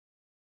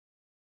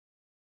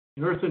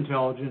 In Earth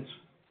Intelligence,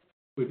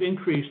 we've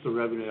increased the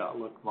revenue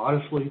outlook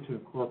modestly to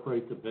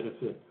incorporate the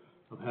benefit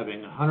of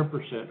having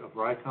 100% of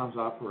Vricon's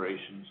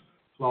operations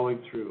flowing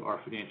through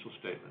our financial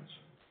statements.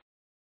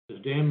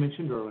 As Dan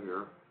mentioned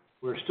earlier,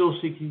 we're still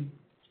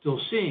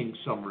seeing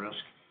some risk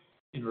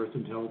in Earth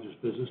Intelligence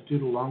business due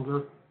to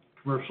longer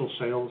commercial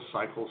sales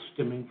cycles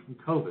stemming from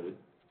COVID,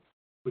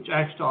 which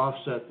acts to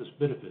offset this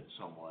benefit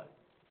somewhat.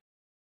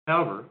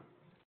 However,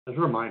 as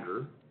a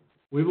reminder,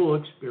 we will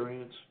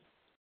experience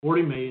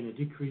 $40 million in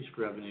decreased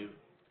revenue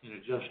and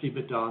adjusted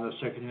EBITDA in the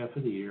second half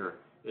of the year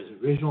as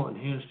the original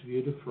Enhanced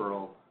View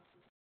deferral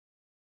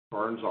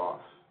burns off.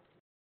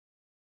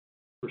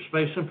 For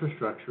space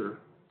infrastructure,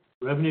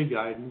 revenue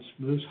guidance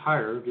moves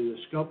higher due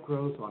to scope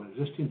growth on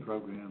existing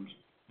programs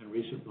and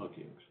recent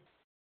bookings.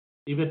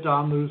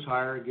 EBITDA moves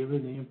higher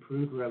given the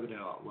improved revenue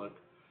outlook,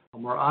 a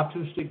more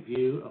optimistic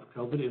view of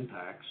COVID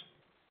impacts,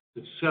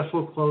 the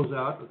successful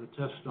closeout of the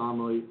test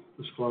anomaly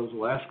disclosed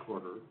last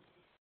quarter,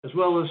 as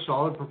well as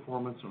solid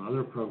performance on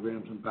other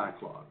programs and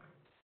backlog.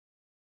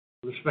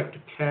 With respect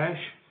to cash,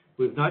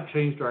 we have not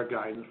changed our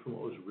guidance from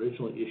what was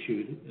originally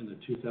issued in the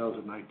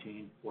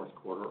 2019 fourth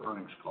quarter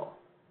earnings call.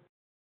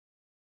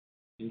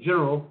 In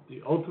general,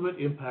 the ultimate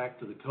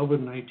impact of the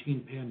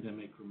COVID-19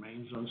 pandemic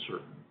remains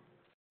uncertain,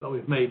 but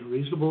we've made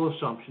reasonable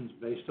assumptions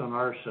based on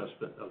our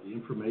assessment of the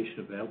information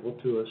available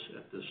to us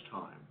at this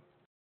time.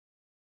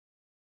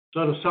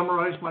 So to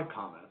summarize my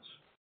comments,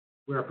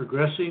 we are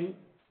progressing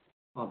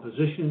on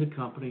positioning the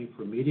company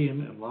for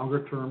medium and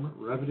longer term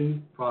revenue,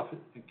 profit,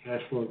 and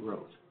cash flow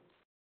growth.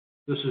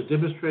 This is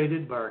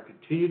demonstrated by our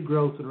continued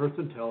growth in Earth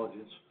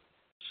Intelligence,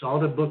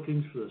 solid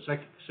bookings for the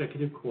second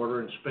consecutive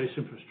quarter in space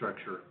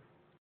infrastructure,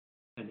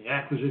 and the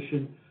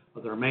acquisition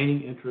of the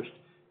remaining interest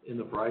in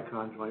the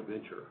Vricon joint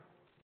venture.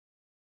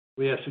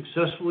 We have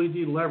successfully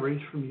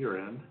deleveraged from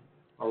year-end,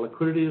 our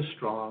liquidity is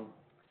strong,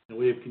 and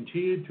we have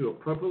continued to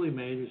appropriately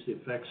manage the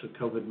effects of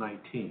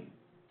COVID-19.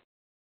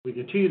 We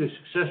continue to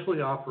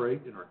successfully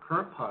operate in our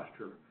current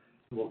posture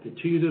and will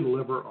continue to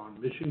deliver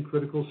on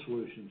mission-critical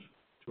solutions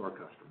to our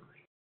customers.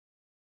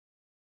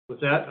 With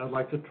that, I'd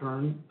like to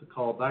turn the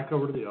call back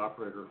over to the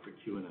operator for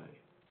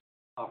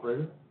Q&A.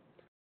 Operator?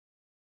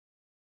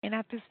 And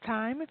at this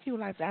time, if you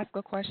would like to ask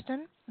a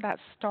question,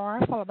 that's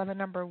star followed by the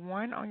number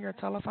 1 on your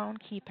telephone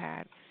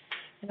keypad.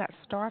 And that's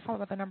star followed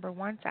by the number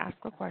 1 to ask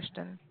a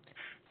question.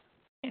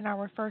 And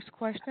our first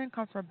question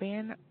comes from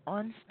Ben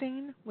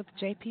Ornstein with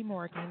J.P.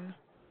 Morgan.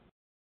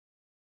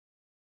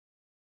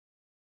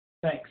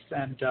 Thanks,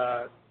 and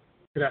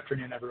good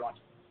afternoon, everyone.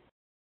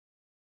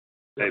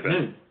 Hey,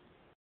 Ben.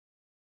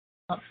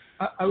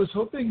 I was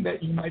hoping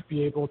that you might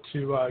be able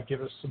to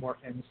give us some more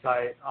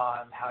insight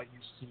on how you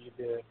see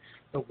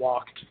the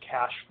walk to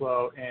cash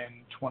flow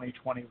in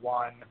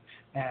 2021,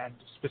 and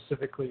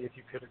specifically if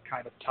you could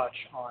kind of touch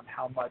on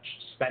how much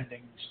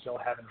spending you still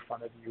have in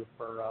front of you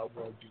for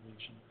World B.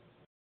 Legion.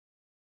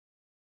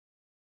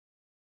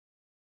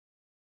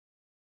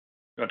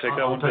 You want to take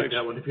that one? I'll take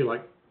that one if you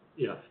like.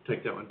 Yeah,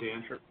 take that one,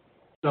 Dan. Sure.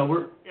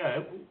 So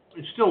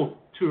it's still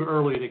too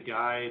early to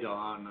guide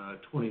on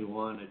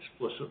 21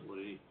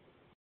 explicitly.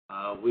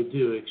 We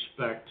do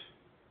expect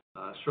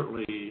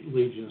certainly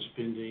Legion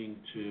spending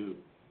to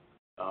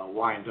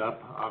wind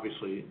up,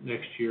 obviously,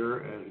 next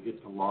year as we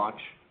get to launch.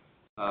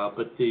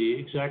 But the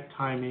exact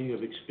timing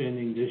of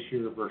expending this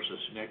year versus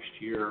next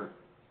year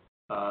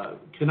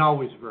can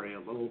always vary a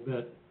little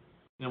bit.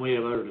 And we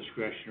have other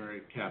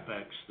discretionary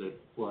CapEx that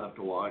we'll have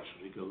to watch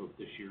as we go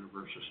this year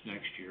versus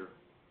next year.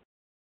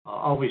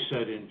 All we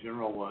said in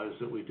general was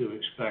that we do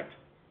expect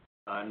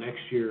next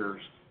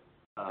year's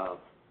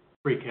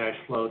free cash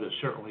flow to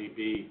certainly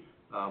be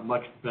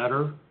much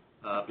better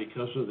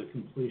because of the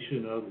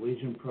completion of the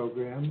Legion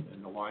program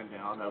and the wind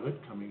down of it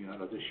coming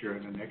out of this year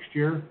and the next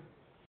year,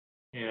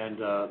 and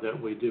that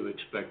we do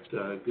expect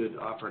good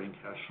operating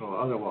cash flow.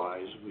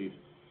 Otherwise, we've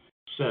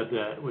said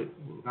that we're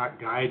not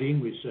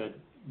guiding. We said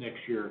next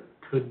year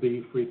could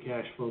be free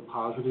cash flow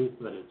positive,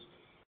 but at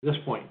this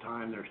point in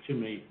time, there's too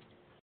many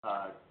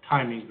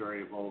timing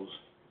variables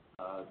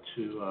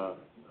to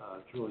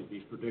really be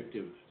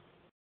predictive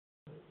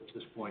at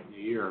this point in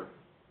the year.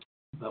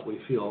 But we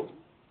feel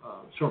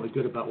certainly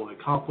good about what we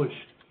accomplished.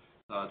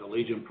 The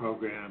Legion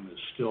program is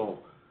still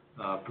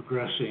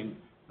progressing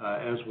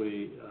as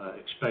we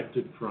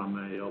expected from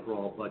an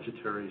overall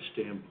budgetary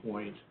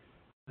standpoint,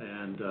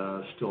 and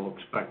still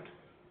expect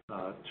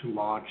to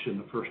launch in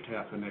the first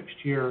half of next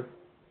year.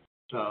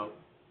 So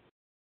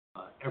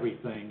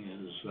everything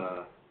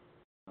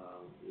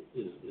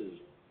is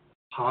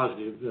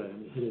positive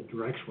and headed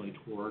directionally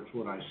towards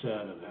what I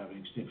said of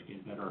having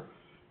significantly better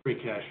free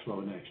cash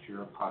flow next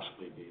year,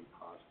 possibly being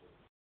positive.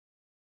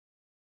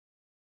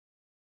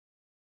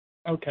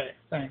 Okay,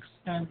 thanks.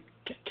 And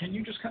can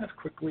you just kind of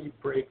quickly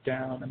break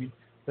down,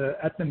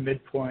 at the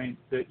midpoint,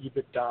 the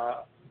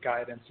EBITDA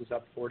guidance is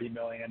up $40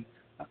 million.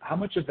 How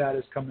much of that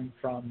is coming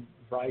from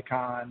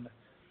Vricon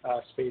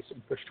space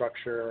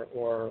infrastructure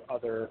or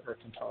other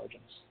Earth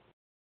intelligence?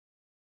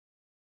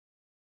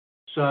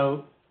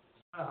 So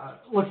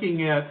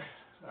looking at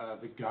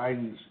the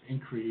guidance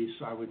increase,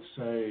 I would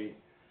say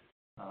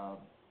a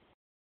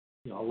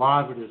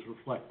lot of it is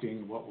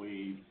reflecting what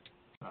we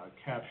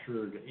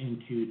captured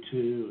in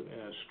Q2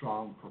 as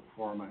strong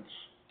performance.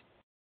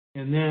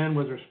 And then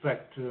with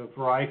respect to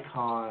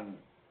Vricon,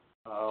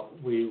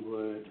 we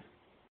would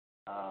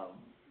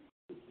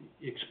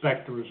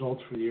expect the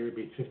results for the year to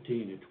be $15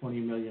 to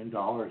 $20 million at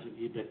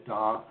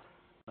EBITDA.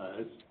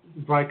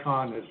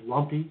 Vricon is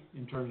lumpy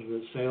in terms of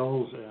its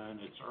sales and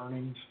its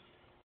earnings.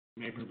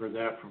 You may remember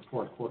that from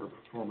fourth quarter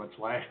performance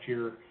last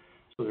year.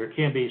 So there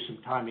can be some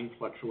timing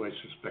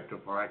fluctuations with respect to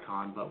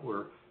Vricon, but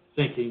we're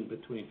thinking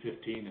between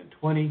 15 and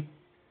 20.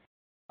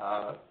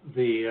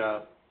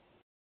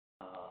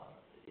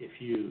 If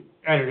you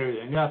added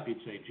everything up, you'd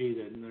say, gee,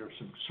 then there's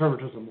some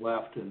conservatism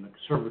left, and the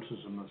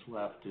conservatism that's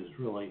left is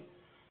really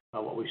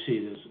what we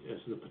see as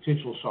the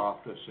potential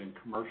softness in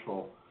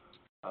commercial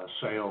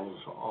sales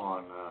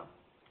on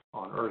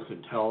Earth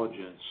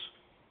intelligence,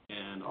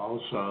 and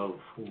also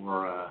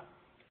for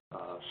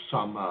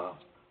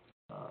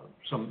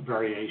some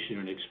variation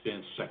in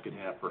expense second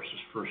half versus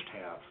first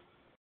half.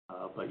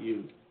 But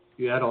you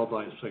add all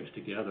those things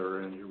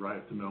together, and you're right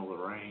at the middle of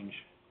the range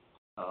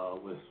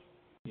with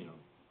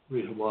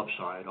reasonable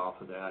upside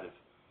off of that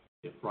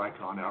if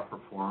Vricon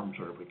outperforms,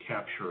 or if we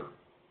capture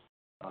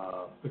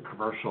the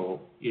commercial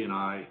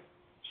E&I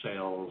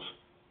sales,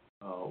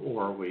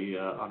 or we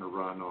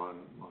underrun on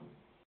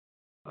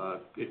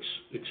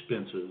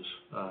expenses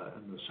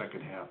in the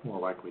second half, more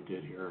like we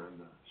did here in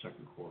the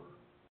second quarter.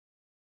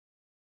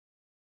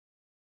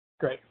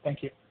 Great,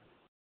 thank you.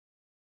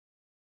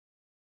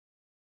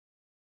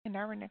 And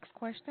our next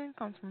question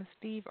comes from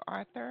Steve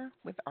Arthur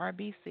with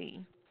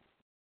RBC.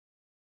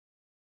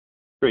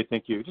 Great,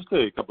 thank you. Just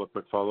a couple of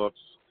quick follow-ups.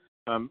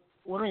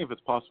 Wondering if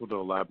it's possible to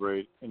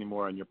elaborate any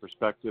more on your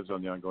perspectives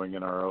on the ongoing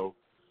NRO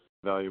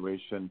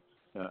evaluation.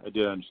 I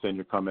did understand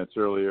your comments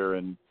earlier,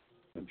 and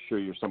I'm sure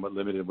you're somewhat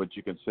limited in what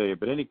you can say,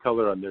 but any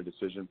color on their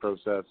decision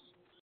process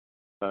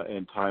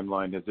and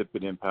timeline? Has it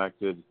been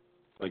impacted,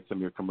 like some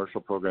of your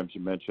commercial programs you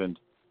mentioned,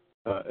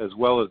 as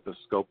well as the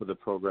scope of the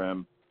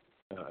program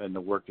and the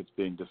work that's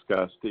being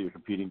discussed that you're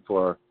competing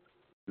for,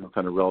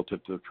 kind of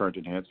relative to the current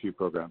Enhanced View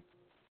program?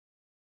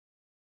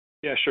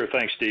 Yeah, sure.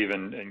 Thanks, Steve,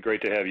 and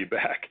great to have you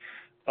back.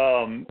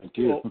 Thank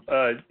you. Well,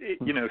 as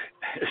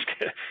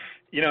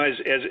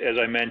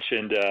I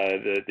mentioned,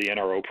 the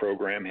NRO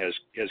program has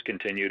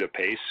continued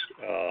apace,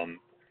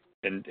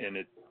 and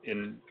it,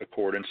 in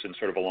accordance and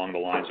sort of along the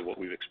lines of what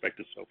we've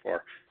expected so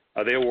far.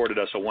 They awarded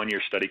us a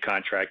one-year study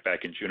contract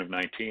back in June of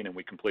 19, and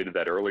we completed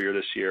that earlier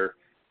this year.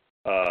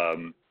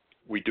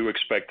 We do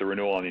expect the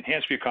renewal on the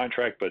Enhanced View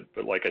contract,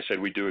 but like I said,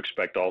 we do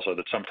expect also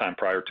that sometime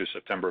prior to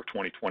September of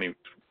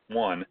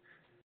 2021,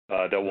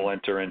 that we'll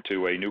enter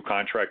into a new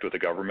contract with the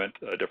government,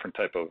 a different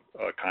type of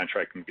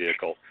contracting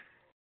vehicle.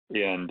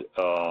 And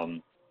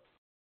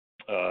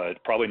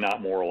probably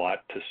not a lot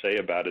to say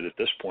about it at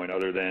this point,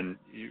 other than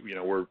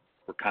we're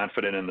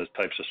confident in the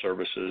types of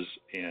services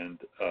and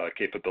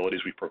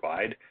capabilities we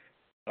provide.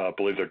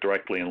 Believe they're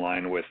directly in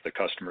line with the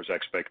customer's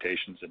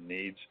expectations and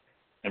needs,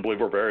 and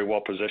believe we're very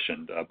well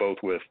positioned, both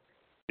with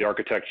the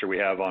architecture we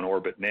have on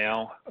orbit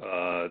now,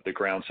 the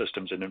ground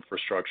systems and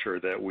infrastructure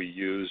that we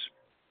use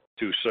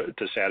to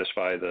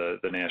satisfy the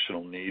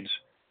national needs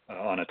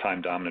on a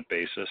time-dominant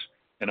basis,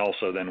 and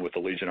also then with the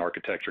Legion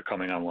architecture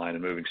coming online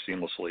and moving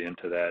seamlessly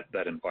into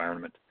that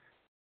environment.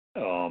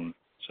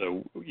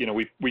 So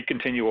we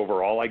continue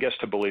overall, I guess,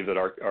 to believe that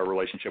our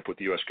relationship with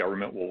the U.S.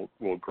 government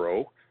will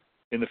grow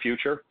in the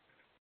future,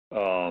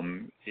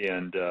 and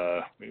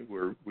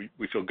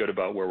we feel good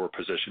about where we're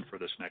positioned for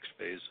this next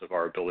phase of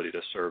our ability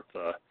to serve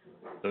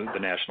the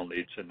national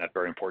needs and that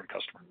very important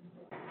customer.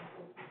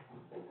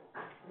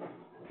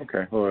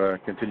 Okay, we'll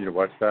continue to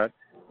watch that.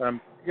 I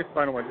guess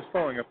final one, just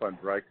following up on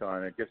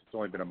Vricon. I guess it's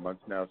only been a month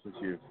now since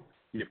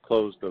you've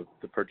closed the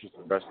purchase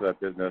of the rest of that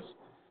business.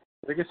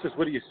 I guess just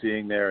what are you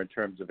seeing there in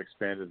terms of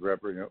expanded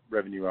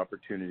revenue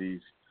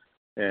opportunities,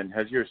 and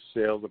has your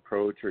sales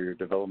approach or your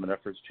development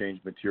efforts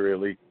changed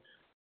materially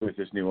with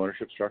this new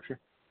ownership structure?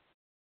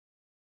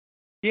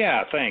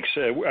 Yeah, thanks.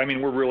 I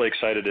mean, we're really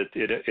excited.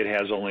 It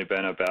has only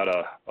been about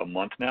a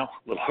month now,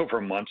 a little over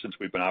a month since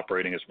we've been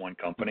operating as one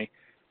company.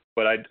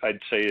 But I'd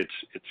say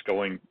it's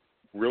going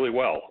really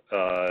well.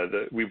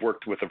 We've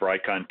worked with the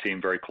Vricon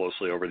team very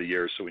closely over the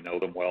years, so we know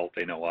them well.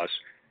 They know us.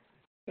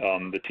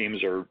 The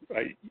teams are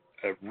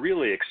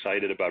really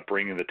excited about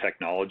bringing the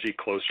technology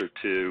closer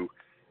to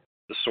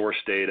the source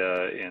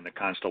data and the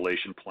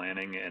constellation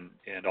planning,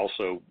 and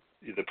also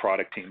the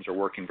product teams are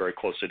working very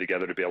closely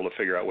together to be able to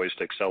figure out ways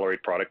to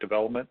accelerate product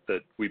development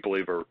that we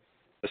believe are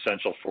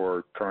essential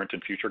for current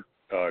and future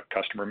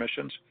customer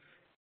missions.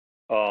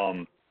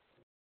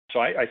 So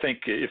I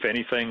think, if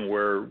anything,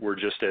 we're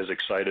just as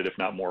excited, if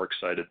not more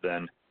excited,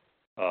 than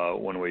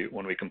when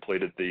we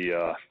completed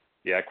the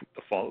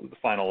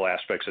final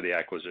aspects of the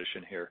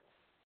acquisition here,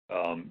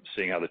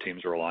 seeing how the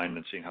teams are aligned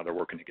and seeing how they're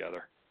working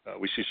together.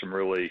 We see some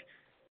really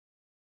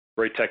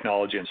great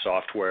technology and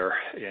software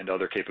and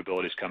other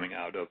capabilities coming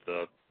out of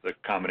the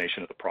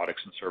combination of the products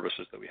and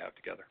services that we have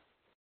together.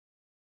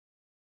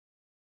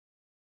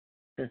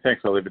 Okay,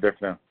 thanks. I'll leave it there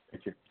for now.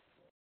 Thank you.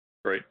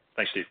 Great.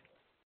 Thanks, Steve.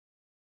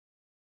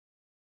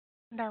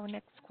 And our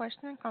next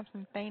question comes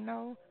from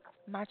Thanos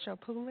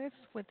Moschopoulos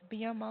with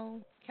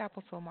BMO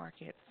Capital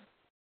Markets.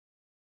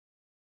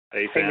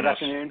 Hey, Hey, Thanos. good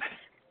afternoon.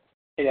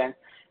 Hey, Dan.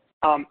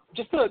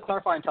 Just to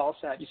clarify on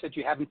Telesat, you said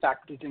you haven't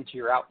factored it into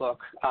your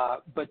outlook,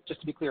 but just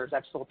to be clear, is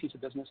that still a piece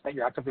of business that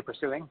you're actively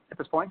pursuing at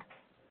this point?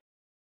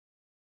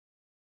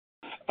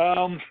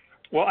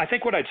 Well, I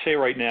think what I'd say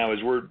right now is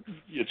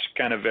it's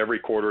kind of every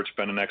quarter it's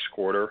been the next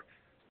quarter.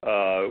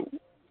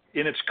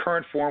 In its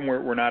current form,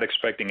 we're not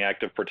expecting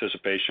active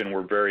participation.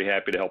 We're very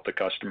happy to help the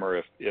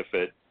customer if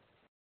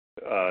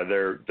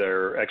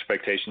their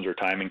expectations or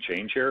timing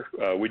change here.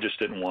 We just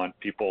didn't want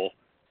people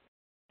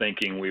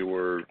thinking we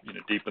were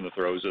deep in the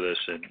throes of this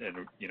and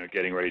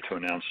getting ready to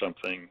announce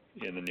something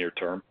in the near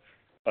term.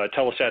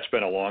 Telesat's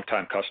been a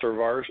long-time customer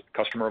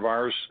of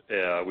ours.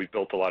 We've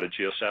built a lot of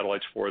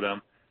geosatellites for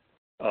them.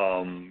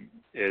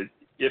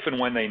 If and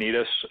when they need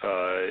us,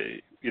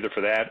 either for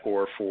that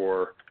or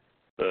for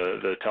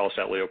the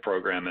Telesat LEO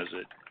program as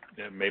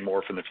it may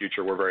morph in the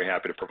future, we're very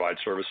happy to provide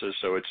services.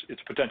 So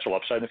it's potential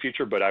upside in the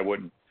future, but I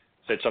wouldn't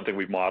say it's something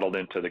we've modeled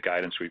into the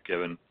guidance we've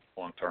given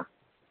long term.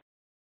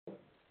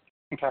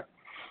 Okay.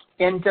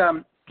 And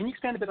can you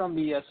expand a bit on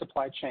the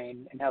supply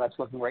chain and how that's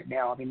looking right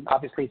now? I mean,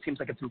 obviously it seems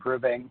like it's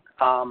improving.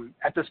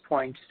 At this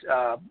point,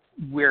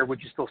 where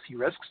would you still see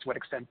risks? To what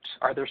extent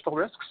are there still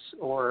risks,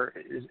 or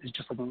is it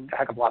just looking a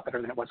heck of a lot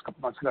better than it was a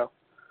couple months ago?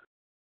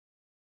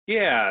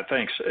 Yeah,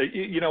 thanks.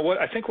 You know what?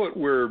 I think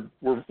we're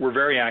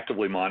very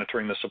actively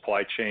monitoring the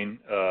supply chain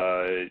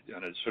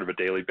on a sort of a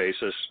daily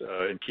basis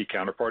in key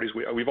counterparties.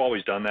 We've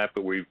always done that,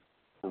 but we're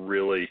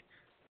really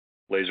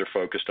laser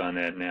focused on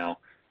that now.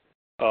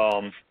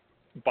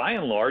 By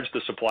and large, the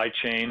supply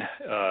chain,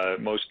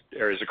 most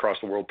areas across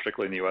the world,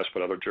 particularly in the U.S.,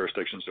 but other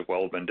jurisdictions as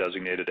well, have been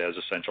designated as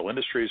essential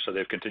industries, so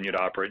they've continued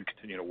to operate and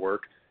continue to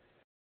work.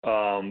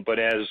 But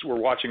as we're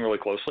watching really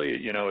closely,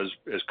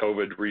 as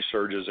COVID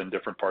resurges in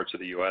different parts of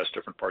the U.S.,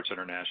 different parts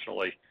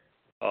internationally,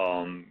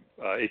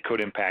 it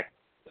could impact,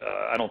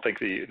 I don't think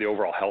the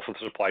overall health of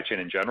the supply chain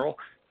in general,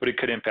 but it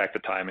could impact the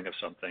timing of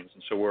some things.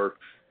 And so we're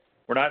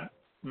not,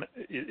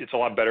 it's a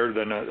lot better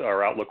than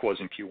our outlook was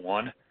in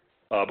Q1,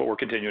 but we're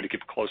continuing to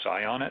keep a close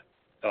eye on it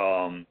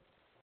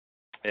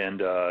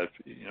and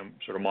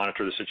sort of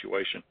monitor the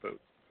situation. But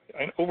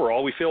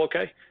overall, we feel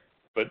okay.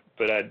 But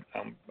I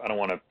don't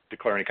want to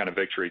declare any kind of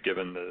victory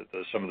given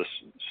some of the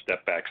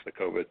step backs that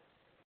COVID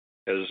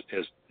has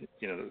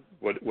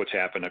what's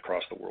happened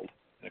across the world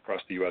and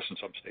across the U.S. and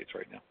some states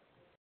right now.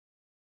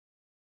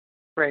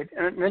 Great.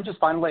 And then just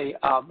finally,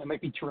 it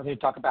might be too early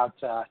to talk about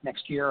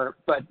next year,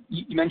 but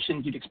you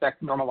mentioned you'd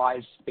expect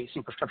normalized space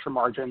infrastructure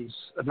margins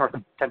of north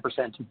of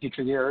 10% in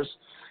future years.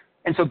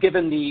 And so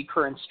given the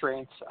current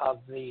strength of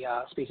the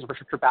space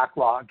infrastructure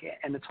backlog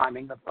and the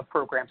timing of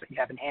programs that you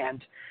have in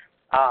hand,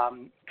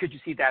 could you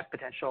see that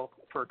potential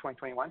for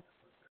 2021?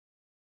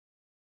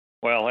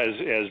 Well,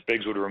 as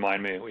Biggs would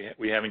remind me,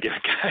 we haven't given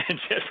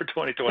guidance yet for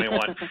 2021.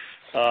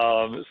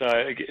 So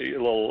I get a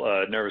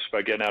little nervous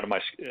about getting ahead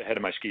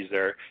of my skis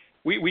there.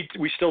 We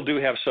still do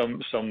have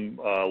some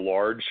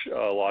large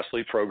loss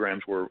lead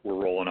programs we're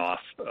rolling off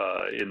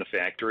in the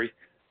factory.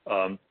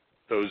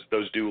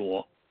 Those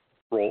do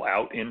roll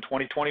out in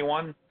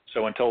 2021.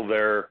 So until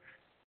they're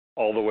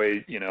all the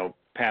way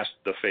past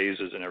the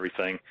phases and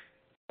everything,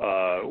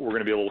 we're going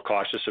to be a little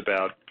cautious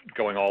about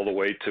going all the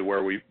way to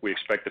where we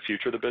expect the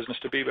future of the business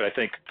to be. But I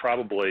think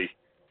probably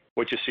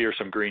what you see are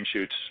some green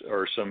shoots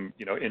or some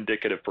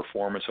indicative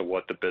performance of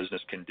what the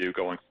business can do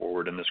going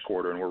forward in this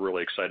quarter, and we're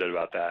really excited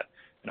about that,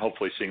 and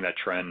hopefully seeing that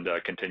trend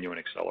continue and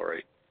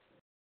accelerate.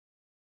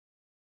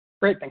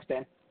 Great, thanks,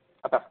 Dan.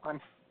 I'll pass the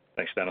line.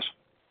 Thanks, Dennis.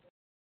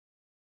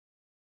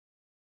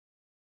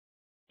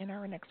 And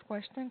our next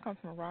question comes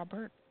from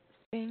Robert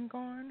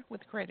Spingarn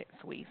with Credit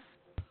Suisse.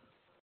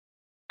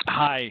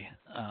 Hi.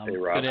 Hey,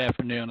 Rob. Good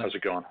afternoon. How's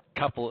it going?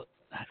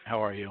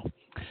 How are you?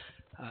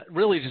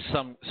 Really just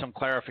some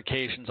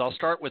clarifications. I'll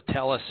start with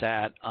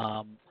Telesat.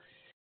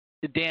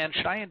 Dan,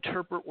 should I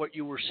interpret what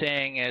you were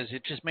saying as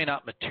it just may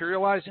not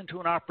materialize into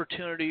an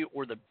opportunity,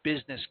 or the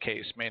business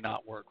case may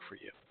not work for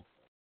you?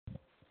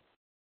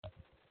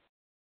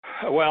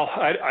 Well,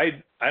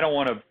 I don't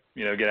want to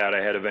get out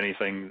ahead of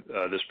anything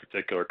this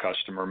particular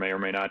customer may or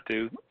may not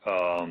do.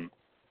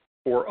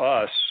 For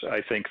us,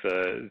 I think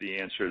the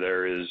answer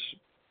there is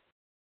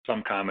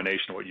some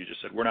combination of what you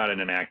just said. We're not in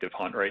an active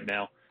hunt right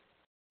now,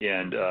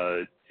 and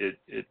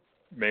it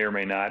may or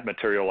may not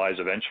materialize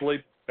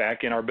eventually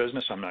back in our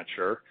business. I'm not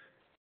sure.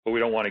 But we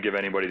don't want to give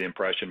anybody the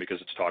impression, because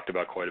it's talked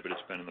about quite a bit,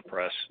 it's been in the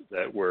press,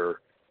 that we're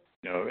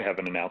have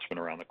an announcement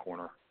around the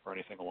corner or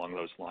anything along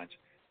those lines.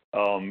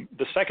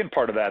 The second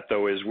part of that,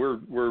 though, is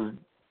we're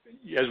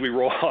as we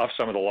roll off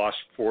some of the lost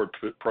forward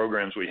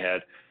programs we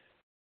had,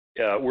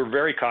 we're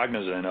very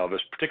cognizant of,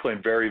 particularly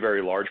in very,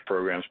 very large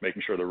programs,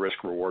 making sure the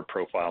risk-reward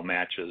profile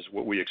matches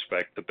what we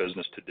expect the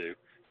business to do.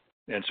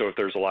 And so if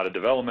there's a lot of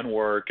development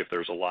work, if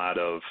there's a lot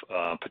of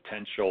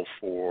potential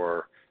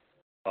for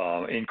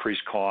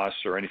increased costs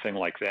or anything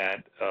like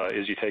that,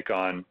 as you take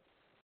on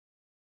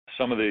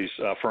some of these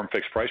firm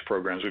fixed price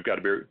programs, we've got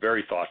to be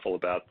very thoughtful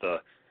about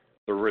the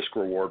risk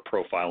reward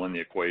profile in the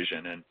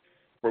equation. And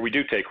where we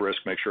do take risk,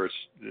 make sure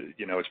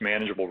it's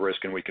manageable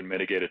risk and we can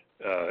mitigate it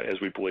as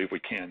we believe we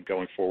can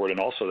going forward, and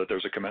also that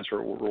there's a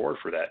commensurate reward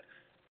for that,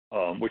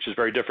 which is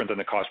very different than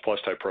the cost plus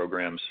type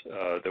programs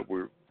that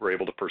we're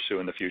able to pursue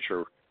in the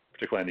future,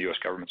 particularly on the U.S.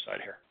 government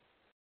side here.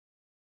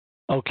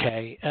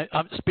 Okay.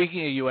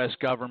 Speaking of U.S.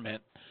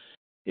 government,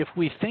 if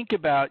we think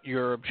about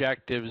your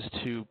objectives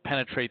to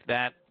penetrate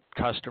that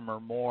customer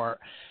more,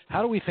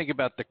 how do we think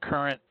about the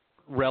current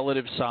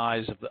relative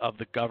size of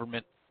the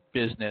government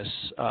business,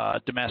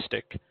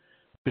 domestic,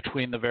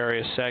 between the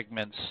various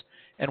segments,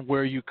 and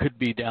where you could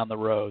be down the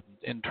road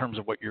in terms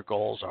of what your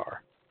goals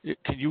are?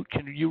 Can you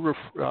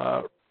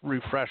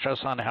refresh us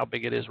on how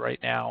big it is right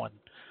now and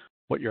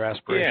what your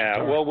aspirations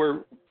are? Yeah,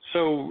 well,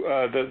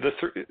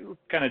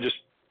 kind of just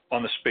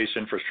on the space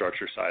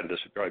infrastructure side of this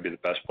would probably be the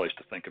best place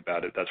to think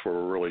about it. That's where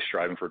we're really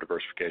striving for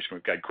diversification.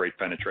 We've got great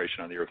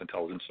penetration on the Earth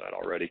Intelligence side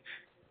already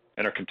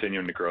and are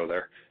continuing to grow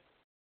there.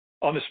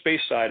 On the space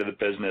side of the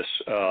business,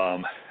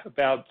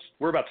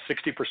 we're about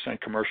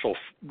 60% commercial,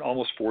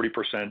 almost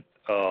 40%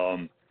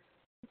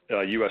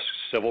 U.S.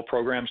 civil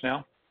programs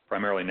now,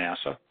 primarily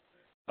NASA,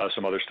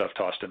 some other stuff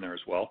tossed in there as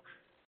well.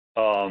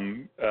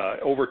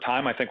 Over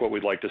time, I think what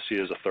we'd like to see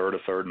is a third,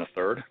 and a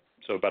third.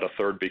 So about a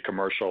third be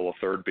commercial, a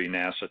third be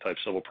NASA type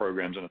civil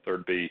programs, and a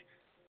third be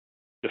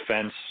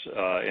defense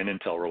and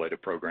intel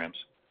related programs.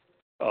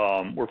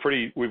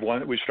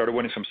 We've started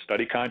winning some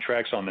study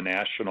contracts on the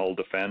national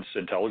defense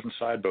intelligence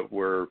side, but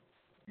we're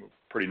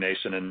pretty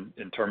nascent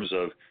in terms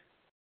of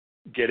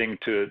getting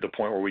to the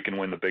point where we can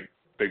win the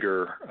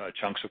bigger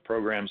chunks of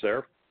programs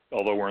there,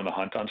 although we're in the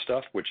hunt on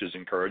stuff, which is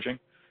encouraging.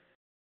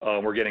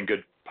 We're getting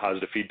good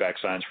positive feedback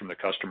signs from the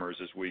customers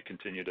as we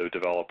continue to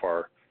develop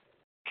our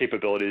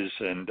capabilities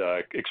and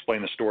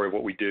explain the story of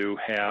what we do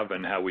have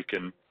and how we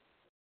can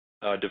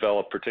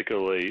develop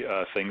particularly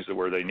things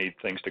where they need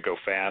things to go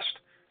fast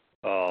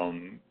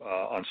on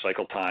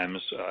cycle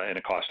times in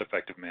a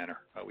cost-effective manner.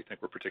 We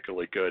think we're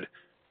particularly good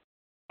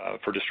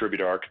for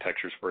distributed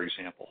architectures, for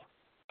example.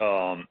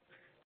 So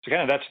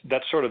kind of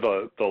that's sort of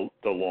the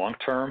long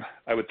term,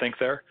 I would think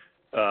there.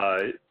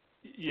 As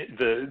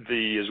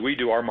we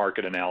do our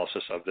market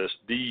analysis of this,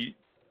 the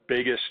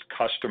biggest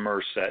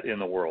customer set in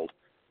the world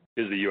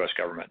is the U.S.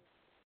 government.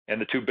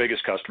 And the two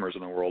biggest customers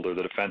in the world are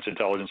the defense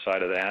intelligence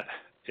side of that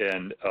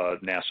and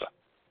NASA.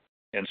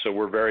 And so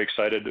we're very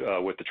excited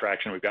with the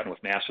traction we've gotten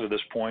with NASA to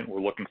this point. We're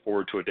looking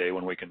forward to a day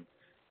when we can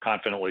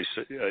confidently,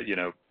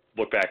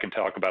 look back and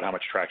talk about how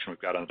much traction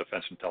we've got on the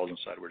defense intelligence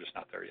side. We're just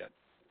not there yet.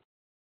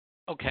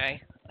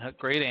 Okay,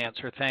 great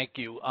answer. Thank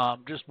you.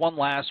 Just one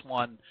last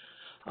one.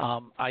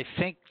 I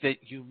think that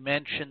you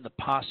mentioned the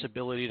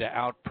possibility to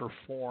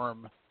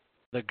outperform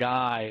the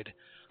guide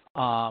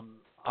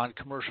on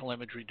commercial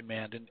imagery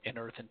demand in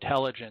Earth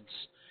Intelligence,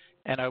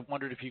 and I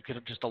wondered if you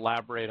could just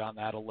elaborate on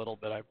that a little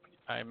bit.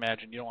 I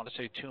imagine you don't want to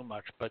say too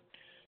much, but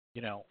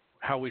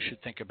how we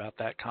should think about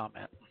that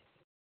comment.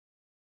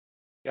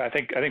 Yeah, I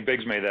think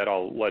Biggs made that.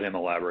 I'll let him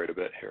elaborate a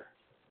bit here.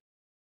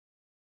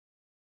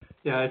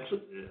 Yeah,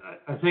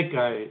 I think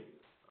I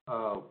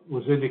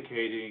was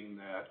indicating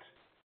that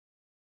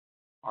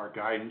our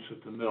guidance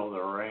at the middle of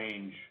the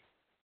range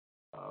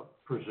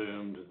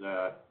presumed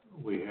that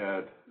we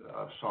had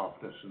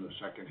softness in the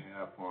second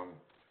half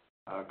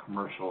on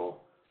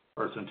commercial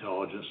Earth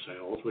Intelligence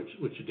sales,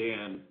 which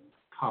Dan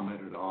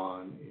commented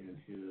on in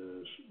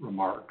his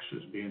remarks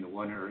as being the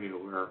one area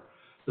where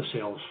the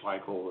sales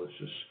cycle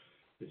is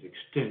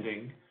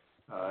extending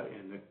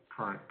in the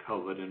current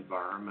COVID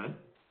environment.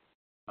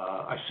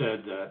 I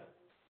said that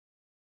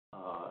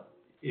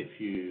if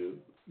you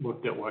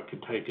looked at what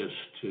could take us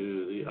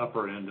to the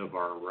upper end of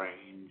our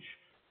range,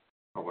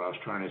 or what I was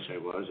trying to say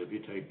was, if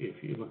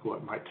you look at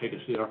what might take us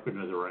to the upper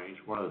end of the range,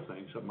 one of the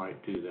things that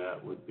might do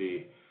that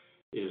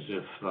is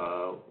if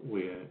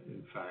we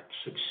in fact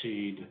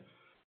succeed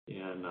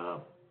in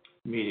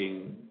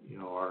meeting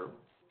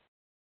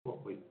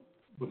what we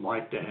would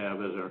like to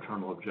have as our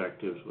internal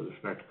objectives with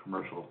respect to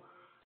commercial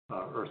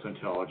Earth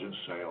Intelligence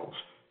sales,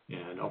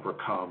 and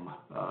overcome,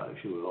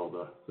 if you will,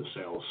 the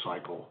sales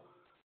cycle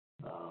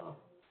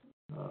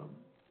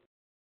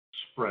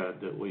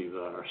spread that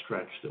or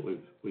stretch that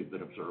we've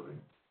been observing.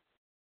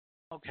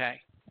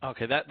 Okay,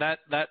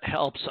 that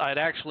helps. I'd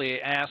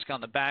actually ask on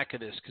the back of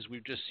this, because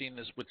we've just seen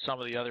this with some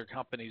of the other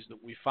companies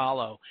that we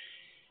follow.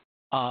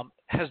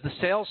 Has the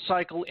sales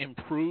cycle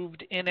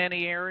improved in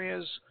any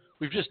areas?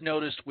 We've just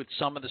noticed with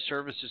some of the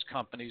services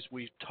companies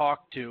we've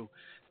talked to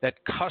that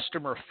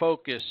customer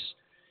focus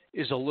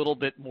is a little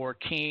bit more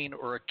keen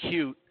or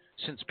acute,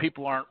 since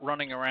people aren't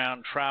running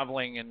around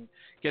traveling and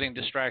getting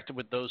distracted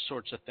with those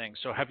sorts of things.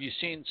 So have you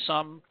seen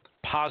some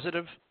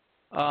positive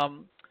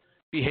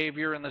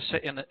behavior in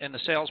the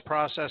sales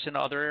process in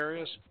other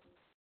areas?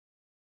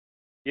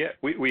 Yeah,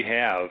 we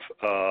have.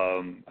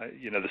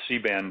 The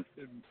C-band,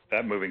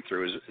 that moving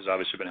through has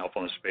obviously been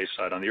helpful on the space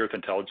side. On the Earth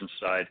Intelligence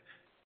side,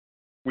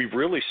 we've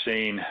really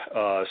seen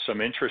some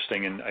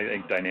interesting and I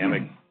think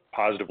dynamic,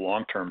 positive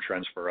long-term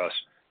trends for us,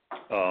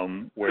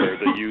 where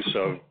the use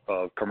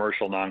of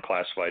commercial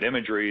non-classified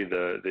imagery,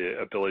 the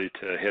ability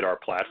to hit our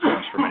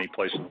platforms from any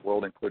place in the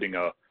world, including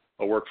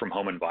a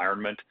work-from-home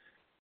environment,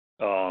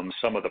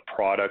 some of the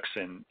products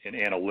and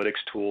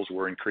analytics tools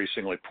we're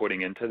increasingly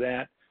putting into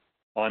that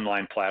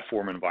online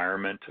platform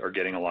environment are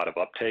getting a lot of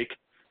uptake,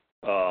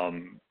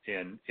 and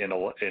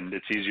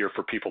it's easier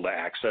for people to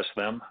access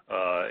them,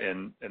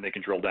 and they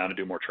can drill down and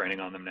do more training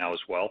on them now as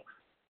well.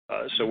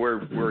 So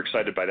we're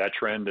excited by that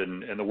trend,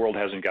 and the world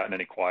hasn't gotten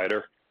any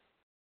quieter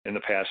in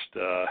the past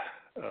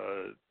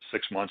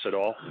 6 months at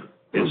all.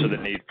 And so the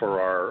need for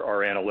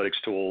our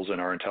analytics tools and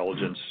our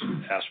intelligence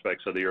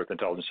aspects of the Earth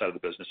Intelligence side of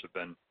the business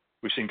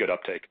we've seen good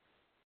uptake.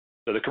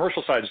 So the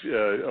commercial side's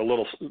a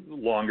little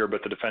longer,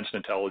 but the defense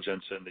and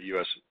intelligence and the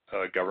U.S.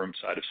 Government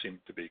side have seemed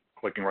to be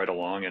clicking right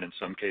along, and in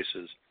some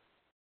cases,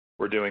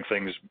 we're doing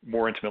things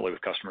more intimately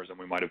with customers than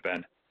we might have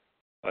been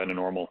in a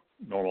normal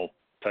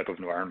type of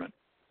environment.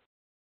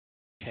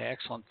 Okay,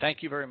 excellent.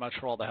 Thank you very much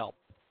for all the help.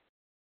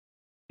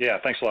 Yeah,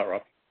 thanks a lot,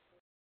 Rob.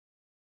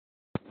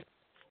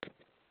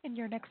 And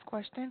your next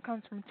question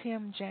comes from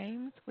Tim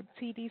James with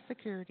TD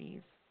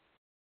Securities.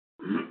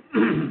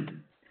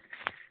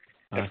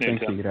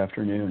 Thank you. Good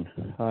afternoon.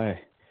 Hi.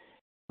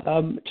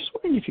 Just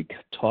wondering if you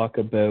could talk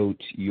about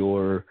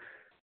your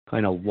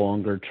kind of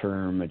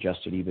longer-term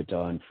adjusted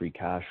EBITDA and free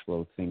cash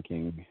flow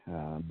thinking.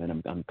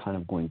 And I'm kind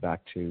of going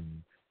back to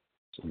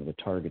some of the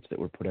targets that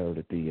were put out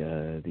at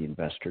the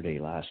Investor Day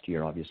last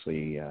year.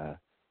 Obviously,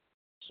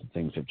 some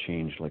things have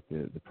changed, like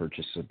the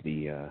purchase of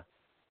the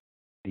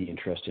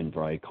interest in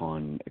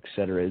Vricon, et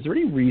cetera. Is there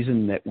any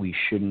reason that we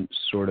shouldn't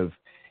sort of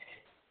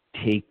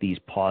take these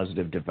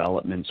positive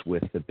developments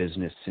with the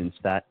business since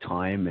that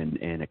time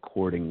and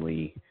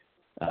accordingly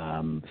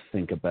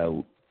think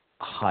about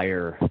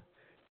higher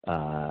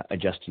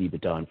adjusted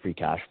EBITDA and free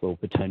cash flow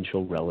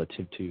potential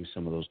relative to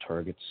some of those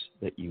targets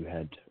that you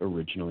had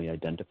originally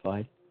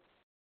identified?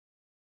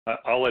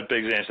 I'll let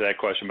Biggs answer that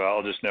question, but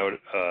I'll just note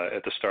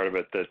at the start of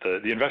it that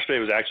the Investor Day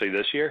was actually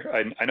this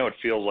year. I know it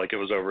feels like it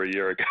was over a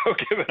year ago,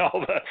 given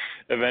all the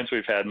events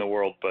we've had in the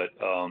world, but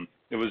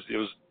it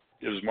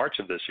was March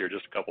of this year,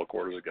 just a couple of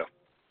quarters ago.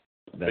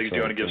 Biggs, do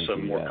you want to give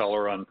some more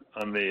color on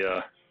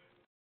the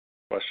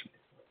question?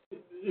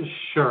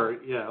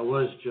 Sure. Yeah, it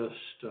was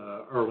just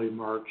early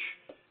March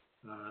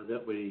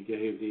that we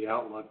gave the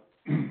outlook,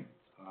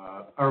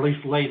 or at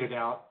least laid it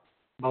out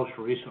most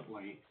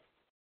recently.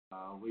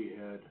 We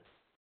had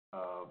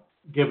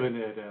given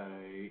it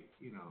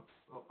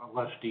a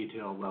less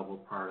detailed level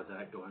prior to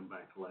that, going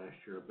back to last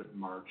year, but in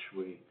March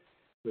we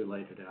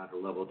laid it out a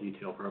level of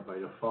detail for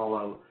everybody to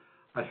follow.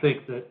 I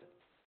think that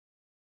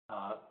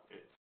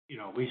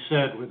we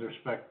said with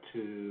respect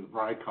to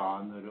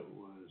Vricon that it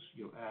was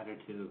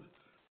additive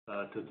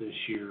to this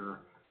year.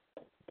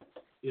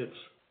 It's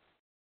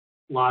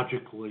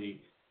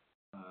logically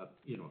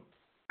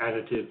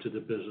additive to the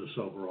business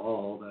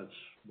overall. That's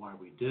why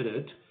we did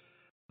it.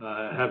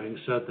 Having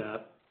said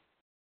that,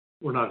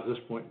 we're not at this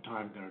point in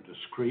time going to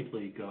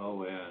discreetly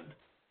go and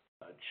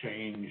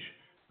change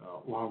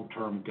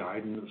long-term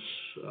guidance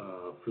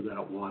for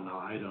that one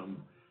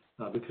item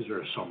because there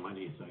are so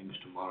many things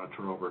to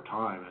monitor over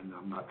time, and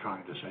I'm not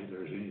trying to say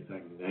there's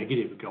anything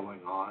negative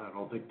going on. I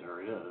don't think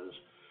there is,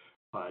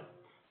 but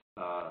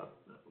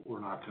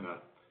we're not going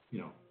to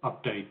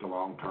update the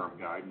long-term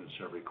guidance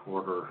every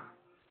quarter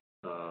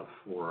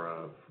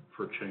for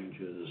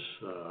changes.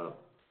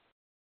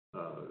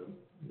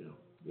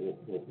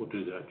 We'll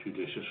do that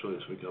judiciously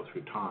as we go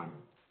through time.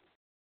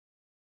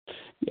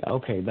 Yeah,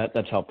 okay,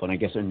 that's helpful. And I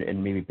guess,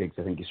 and maybe Biggs,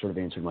 I think you sort of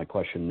answered my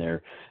question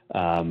there,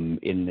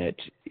 in that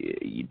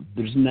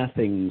there's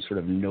nothing sort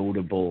of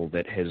notable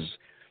that has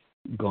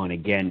gone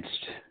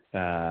against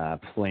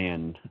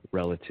plan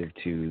relative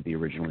to the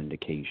original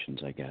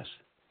indications, I guess.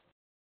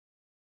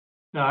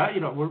 No,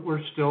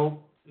 we're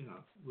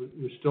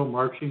still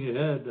marching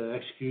ahead,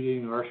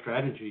 executing our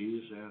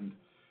strategies, and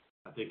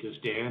I think as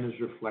Dan has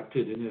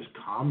reflected in his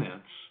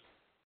comments,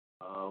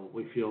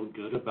 we feel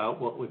good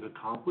about what we've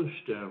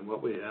accomplished and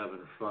what we have in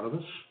front of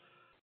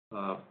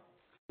us.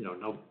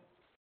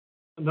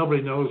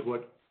 Nobody knows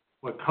what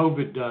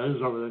COVID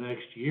does over the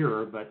next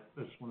year, but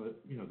that's one of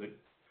the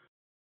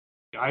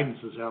guidance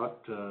is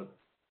out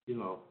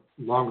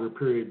longer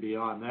period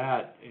beyond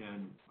that,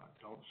 and I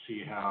don't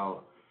see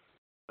how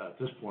at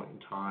this point in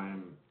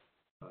time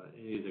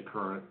any of the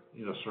current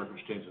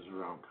circumstances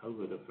around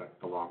COVID affect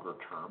the longer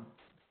term.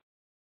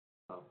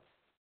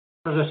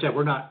 As I said,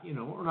 we're not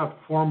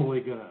formally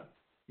going to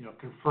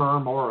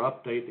confirm or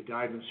update the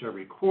guidance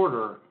every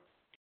quarter,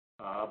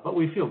 but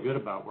we feel good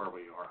about where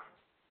we are.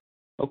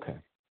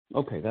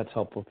 Okay, that's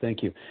helpful.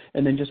 Thank you.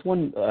 And then just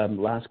one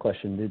last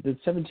question: the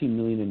 $17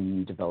 million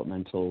in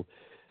developmental,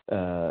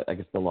 I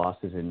guess the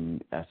losses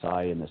in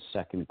SI in the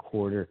second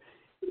quarter.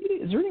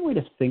 Is there any way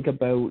to think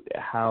about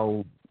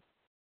how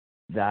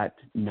that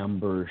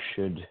number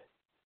should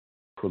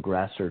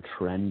progress or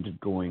trend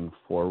going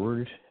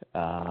forward?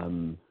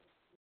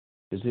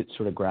 Does it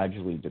sort of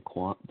gradually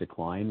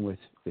decline with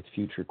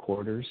future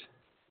quarters?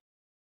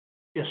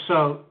 Yes.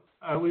 So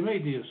we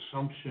made the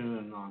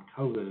assumption on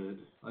COVID,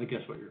 I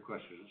guess what your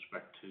question is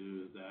respect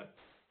to, that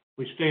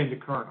we stay in the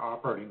current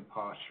operating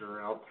posture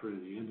out through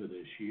the end of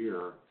this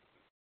year.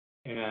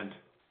 And,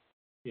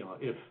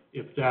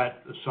 if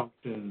that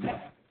assumption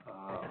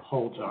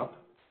holds up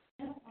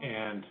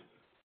and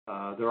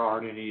there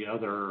aren't any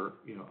other,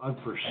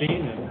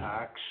 unforeseen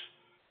impacts,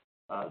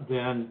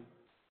 then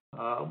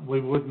we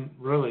wouldn't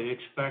really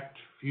expect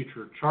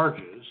future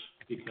charges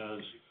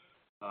because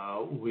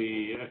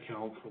we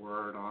account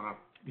for it on a,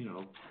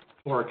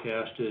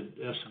 forecasted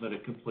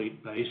estimated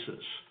complete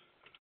basis.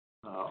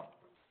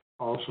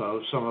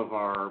 Also, some of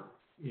our,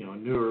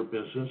 newer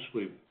business,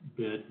 we've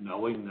bid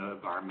knowing the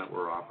environment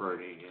we're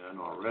operating in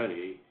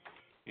already,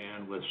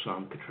 and with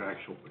some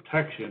contractual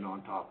protection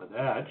on top of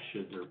that,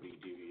 should there be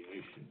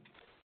deviation.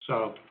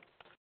 So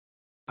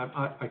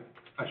I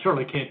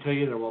certainly can't tell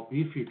you there won't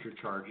be future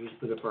charges,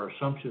 but if our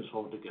assumptions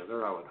hold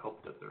together, I would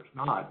hope that there's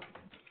not.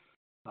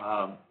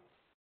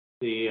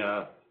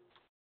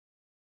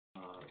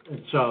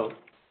 And so,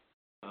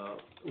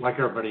 like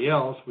everybody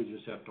else, we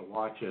just have to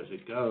watch as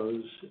it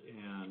goes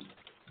and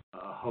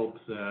hope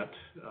that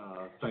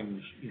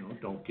things,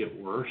 don't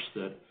get worse,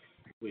 that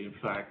we, in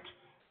fact,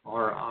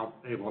 are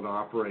able to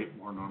operate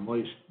more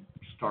normally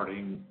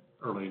starting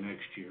early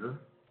next year.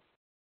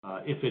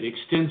 If it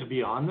extends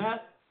beyond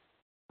that,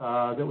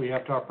 that we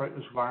have to operate in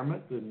this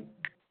environment, then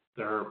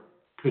there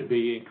could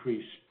be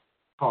increased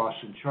costs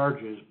and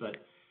charges. But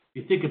if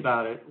you think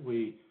about it,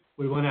 we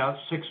went out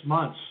 6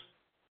 months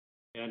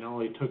and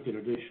only took an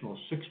additional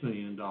 $6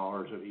 million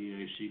of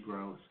EAC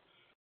growth.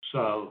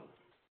 So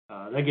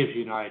that gives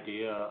you an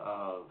idea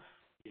of,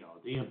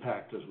 the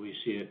impact as we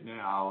see it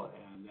now,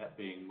 and that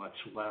being much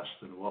less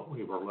than what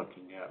we were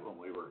looking at when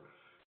we were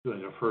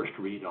doing the first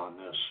read on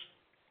this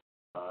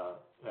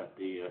at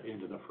the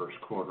end of the first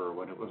quarter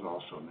when it was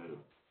also new.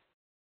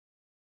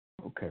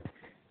 Okay.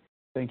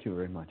 Thank you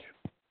very much.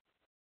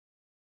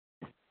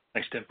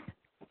 Thanks, Tim.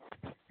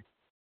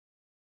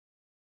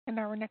 And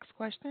our next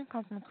question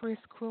comes from Chris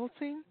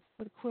Quilty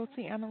with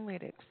Quilty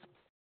Analytics.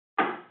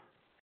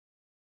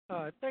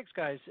 Thanks,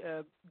 guys.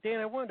 Dan,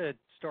 I wanted to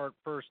start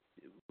first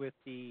with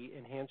the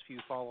Enhanced View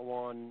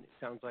follow-on.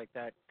 Sounds like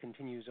that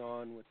continues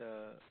on with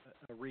a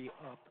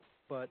re-up,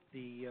 but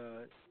the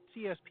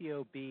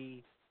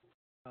CSPOB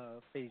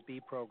Phase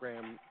B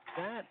program,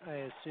 that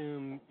I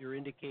assume you're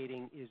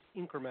indicating is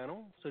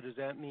incremental. So does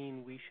that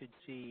mean we should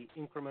see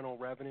incremental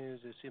revenues,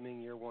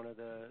 assuming you're one of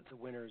the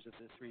winners of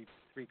the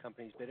three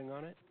companies bidding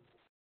on it?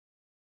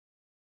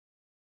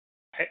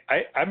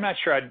 I'm not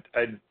sure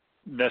I'd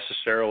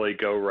necessarily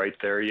go right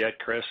there yet,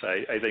 Chris.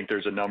 I think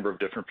there's a number of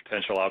different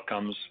potential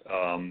outcomes.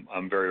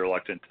 I'm very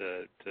reluctant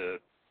to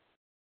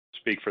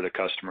speak for the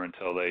customer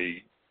until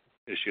they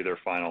issue their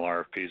final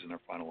RFPs and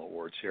their final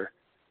awards here,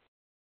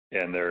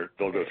 and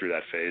they'll go through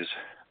that phase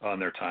on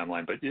their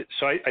timeline. But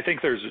so I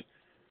think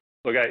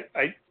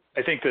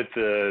I think that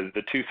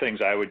the two things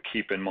I would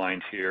keep in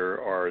mind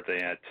here are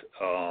that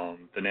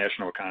the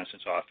National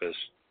Reconnaissance Office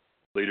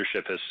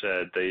leadership has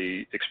said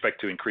they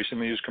expect to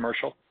increasingly use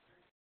commercial,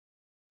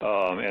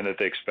 and that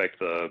they expect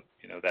that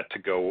to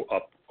go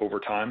up over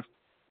time,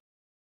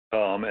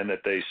 and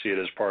that they see it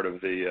as part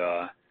of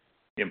the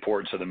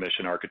importance of the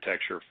mission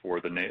architecture for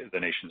the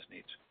nation's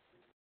needs.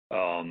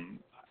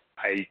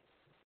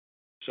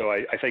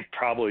 I think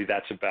probably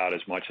that's about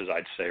as much as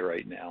I'd say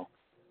right now.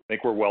 I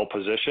think we're well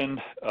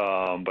positioned,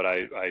 but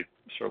I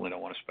certainly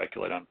don't want to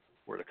speculate on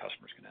where the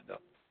customers can end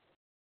up.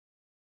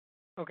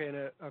 Okay, and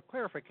a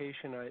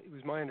clarification, it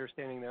was my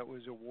understanding that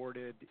was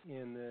awarded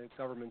in the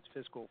government's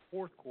fiscal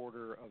fourth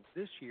quarter of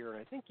this year,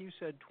 and I think you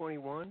said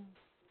 21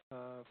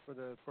 for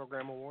the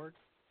program award?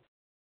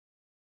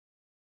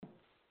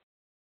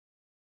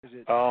 Is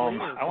it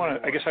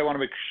I guess I want to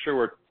make sure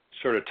we're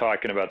sort of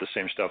talking about the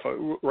same stuff.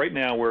 Right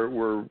now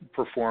we're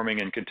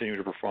performing and continue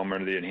to perform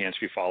under the Enhanced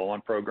View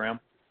Follow-On program.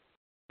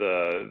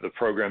 The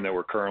program that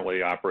we're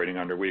currently operating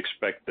under, we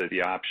expect that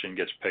the option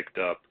gets picked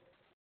up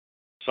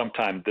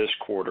sometime this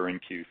quarter in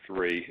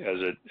Q3,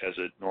 as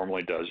it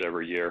normally does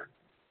every year.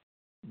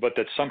 But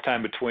that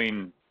sometime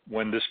between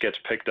when this gets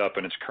picked up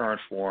in its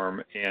current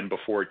form and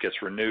before it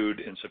gets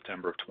renewed in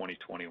September of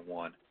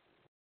 2021,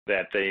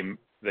 that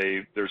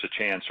there's a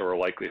chance or a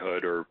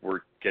likelihood, or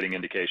we're getting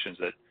indications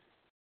that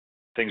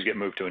things get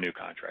moved to a new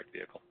contract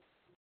vehicle.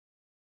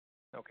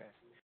 Okay.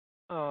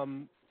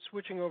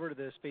 Switching over to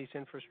the space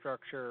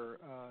infrastructure,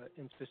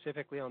 and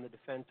specifically on the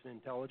defense and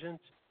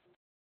intelligence,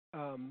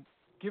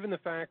 given the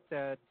fact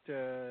that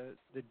the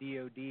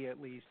DoD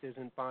at least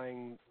isn't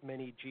buying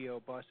many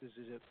GEO buses,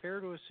 is it fair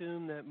to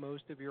assume that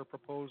most of your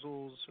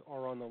proposals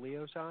are on the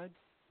LEO side,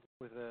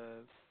 with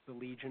the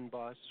Legion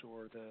bus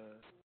or the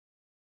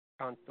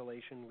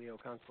LEO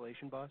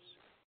Constellation bus?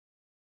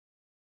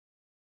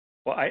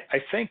 Well, I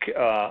think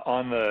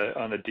on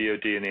the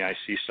DoD and the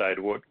IC side,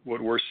 what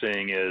we're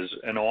seeing is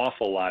an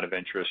awful lot of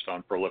interest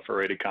on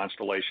proliferated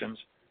constellations.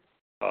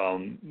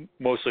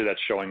 Mostly that's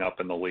showing up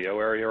in the LEO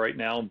area right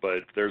now,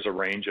 but there's a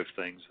range of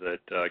things that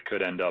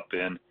could end up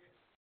in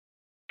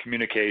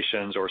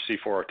communications or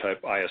C4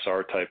 type,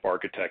 ISR type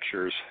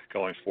architectures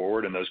going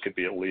forward, and those could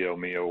be at LEO,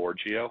 MEO, or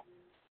GEO,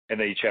 and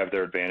they each have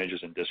their advantages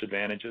and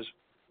disadvantages.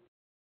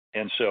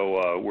 And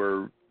so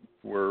we're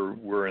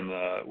in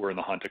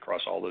the hunt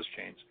across all those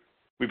chains.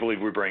 We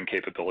believe we bring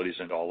capabilities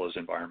into all those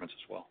environments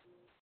as well.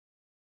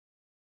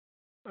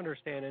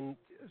 Understand. And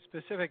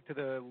specific to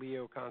the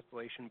LEO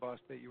constellation bus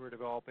that you were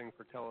developing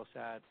for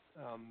Telesat,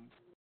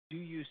 do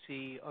you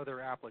see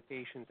other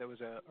applications? That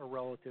was a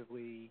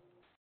relatively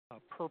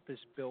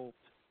purpose-built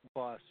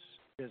bus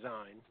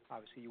design.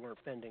 Obviously, you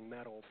weren't bending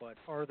metal, but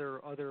are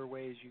there other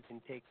ways you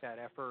can take that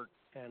effort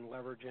and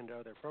leverage into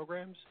other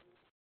programs?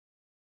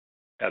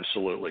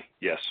 Absolutely,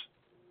 yes.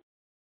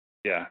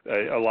 Yeah,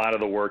 a lot of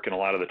the work and a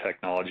lot of the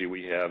technology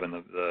we have and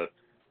the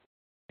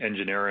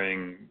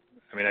engineering,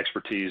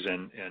 expertise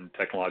and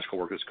technological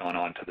work that's gone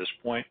on to this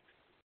point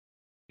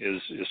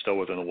is still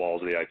within the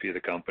walls of the IP of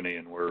the company,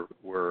 and we're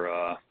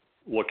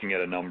looking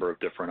at a number of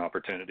different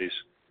opportunities.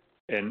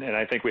 And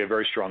I think we have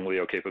very strong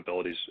LEO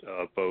capabilities,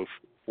 both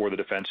for the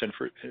defense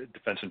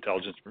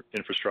intelligence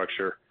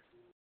infrastructure,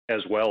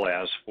 as well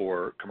as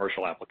for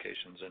commercial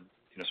applications.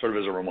 And sort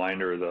of as a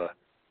reminder, the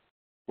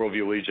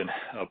WorldView Legion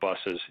bus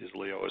is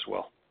LEO as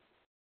well.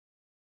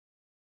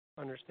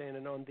 Understand.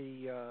 And on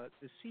the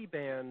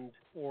C-band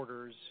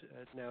orders,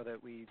 now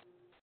that we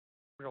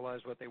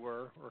realized what they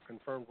were or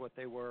confirmed what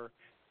they were,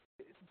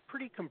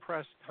 pretty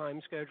compressed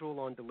time schedule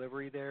on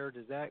delivery there.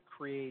 Does that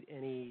create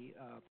any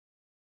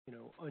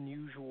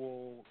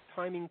unusual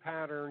timing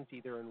patterns,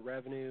 either in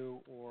revenue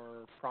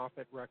or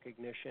profit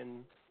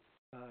recognition?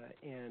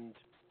 And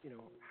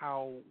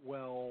how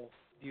well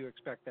do you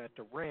expect that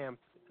to ramp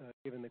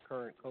given the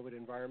current COVID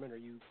environment? Are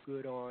you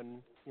good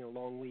on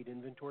long lead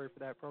inventory for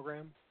that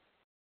program?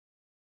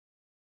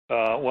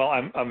 Well,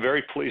 I'm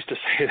very pleased to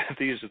say that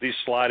these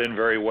slot in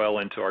very well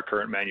into our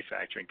current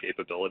manufacturing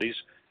capabilities,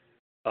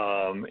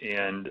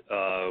 and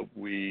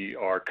we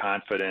are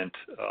confident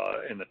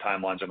in the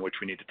timelines on which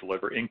we need to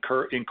deliver,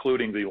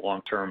 including the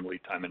long-term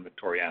lead time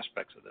inventory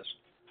aspects of this.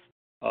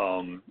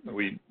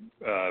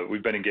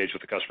 We've been engaged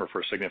with the customer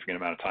for a significant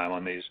amount of time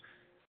on these,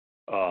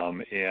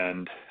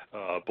 and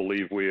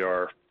believe we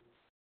are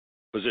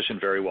positioned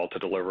very well to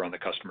deliver on the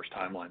customer's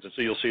timelines. And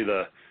so you'll see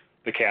the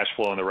cash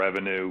flow and the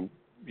revenue,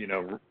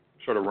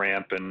 sort of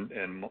ramp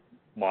and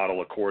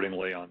model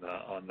accordingly on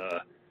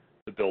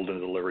the build and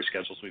delivery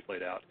schedules we've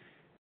laid out.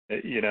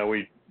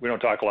 We don't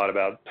talk a lot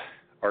about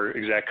our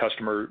exact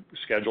customer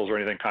schedules or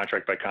anything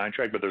contract by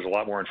contract, but there's a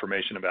lot more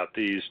information about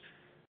these.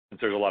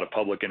 There's a lot of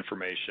public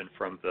information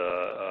from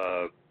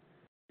the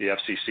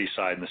FCC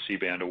side and the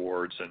C-band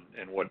awards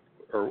and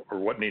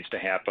what needs to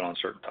happen on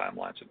certain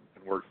timelines, and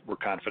we're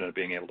confident of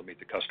being able to meet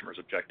the customer's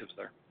objectives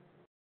there.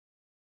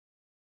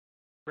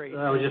 Great.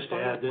 I would just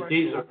add that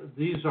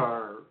these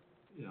are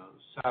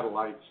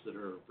satellites that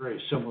are very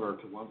similar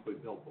to ones we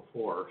built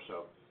before.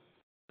 So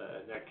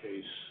in that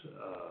case,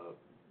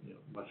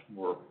 much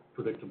more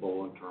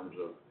predictable in terms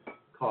of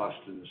cost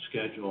and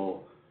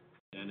schedule.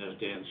 And as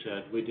Dan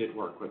said, we did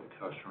work with the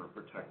customer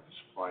to protect the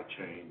supply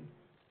chain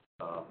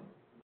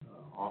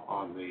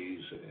on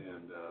these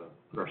and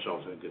put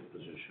ourselves in a good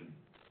position.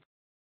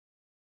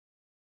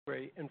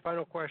 Great. And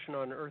final question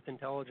on Earth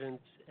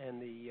Intelligence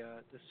and the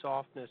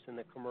softness in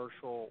the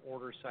commercial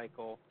order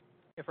cycle.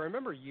 If I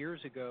remember years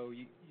ago,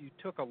 you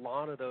took a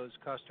lot of those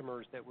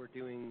customers that were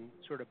doing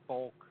sort of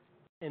bulk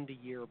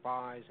end-of-year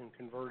buys and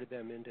converted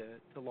them into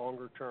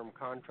longer-term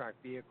contract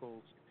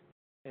vehicles.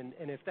 And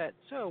if that's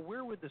so,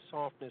 where would the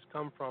softness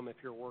come from if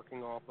you're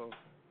working off of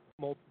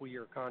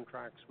multiple-year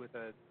contracts with,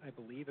 I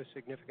believe, a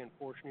significant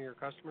portion of your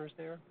customers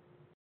there?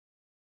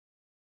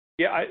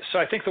 Yeah, so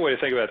I think the way to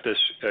think about this,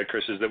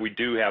 Chris, is that we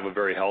do have a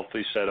very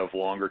healthy set of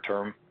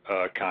longer-term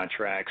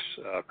contracts,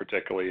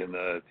 particularly in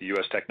the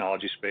U.S.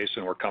 technology space,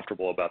 and we're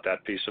comfortable about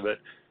that piece of it.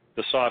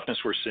 The softness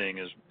we're seeing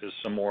is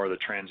some more of the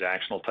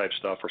transactional type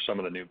stuff or some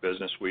of the new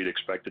business we'd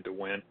expected to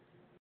win.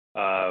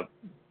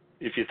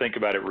 If you think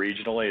about it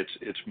regionally,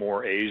 it's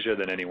more Asia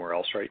than anywhere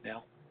else right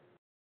now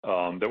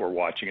that we're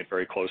watching it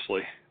very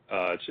closely.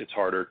 It's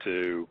harder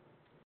to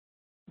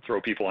throw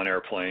people on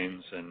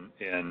airplanes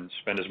and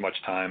spend as much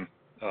time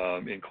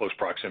in close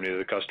proximity to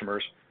the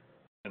customers,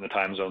 and the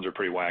time zones are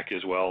pretty wacky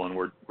as well. And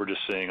we're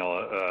just seeing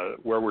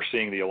where we're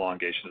seeing the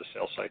elongation of the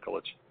sales cycle.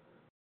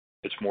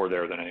 It's more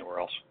there than anywhere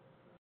else.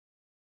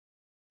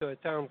 So it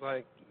sounds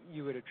like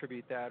you would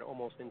attribute that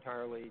almost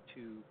entirely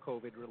to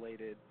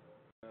COVID-related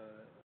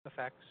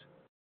effects.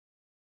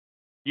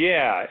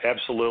 Yeah,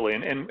 absolutely.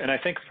 And I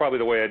think probably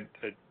the way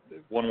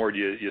one word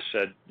you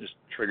said just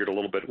triggered a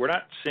little bit. We're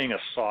not seeing a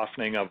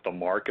softening of the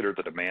market or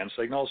the demand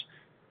signals.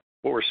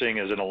 What we're seeing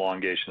is an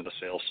elongation of the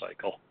sales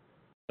cycle.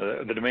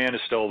 The demand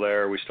is still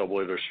there. We still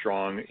believe there's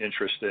strong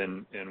interest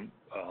in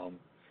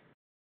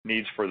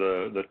needs for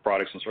the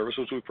products and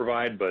services we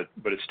provide, but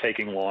it's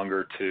taking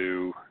longer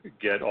to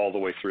get all the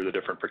way through the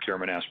different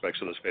procurement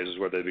aspects of those phases,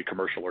 whether they be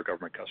commercial or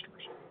government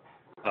customers,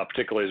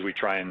 particularly as we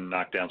try and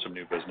knock down some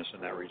new business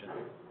in that region.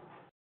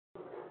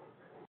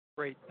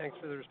 Great. Thanks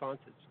for the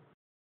responses.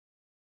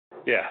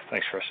 Yeah,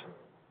 thanks, Chris.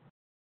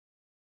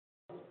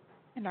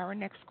 And our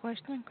next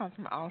question comes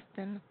from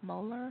Austin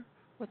Moeller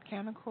with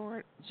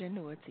Canaccord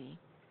Genuity.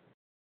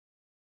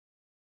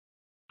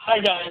 Hi,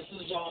 guys.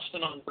 This is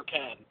Austin on for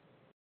Ken.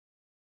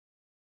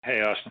 Hey,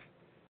 Austin.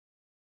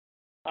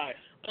 Hi.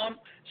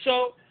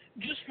 So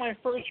just my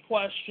first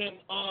question,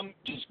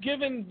 just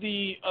given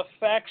the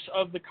effects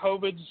of the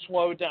COVID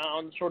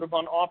slowdown sort of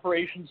on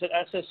operations at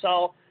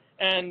SSL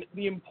and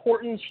the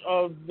importance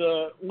of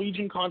the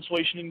Legion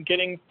constellation in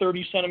getting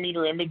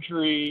 30-centimeter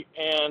imagery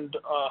and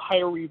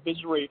higher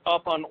revisit rate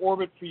up on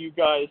orbit for you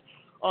guys,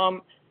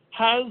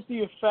 has the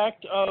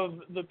effect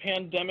of the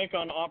pandemic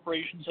on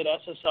operations at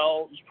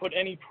SSL put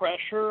any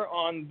pressure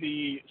on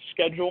the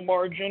schedule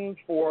margin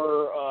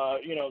for,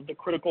 the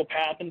critical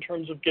path in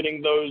terms of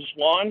getting those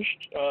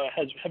launched?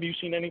 Have you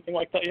seen anything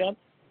like that yet?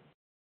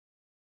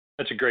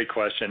 That's a great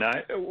question.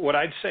 What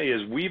I'd say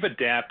is we've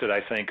adapted,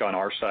 I think, on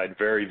our side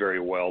very, very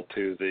well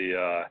to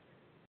the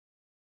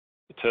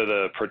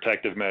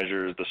protective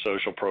measures, the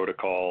social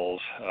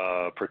protocols,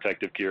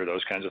 protective gear,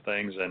 those kinds of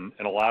things. And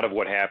a lot of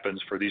what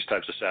happens for these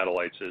types of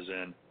satellites is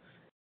in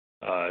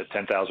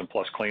 10,000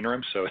 plus clean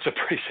rooms. So it's a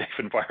pretty safe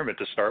environment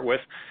to start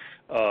with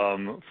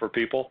for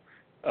people.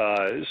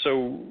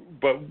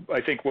 But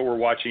I think what we're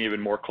watching even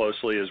more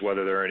closely is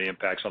whether there are any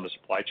impacts on the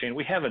supply chain.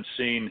 We haven't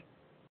seen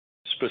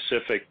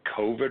specific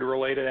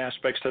COVID-related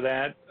aspects to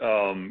that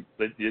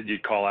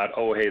you'd call out,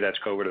 oh, hey, that's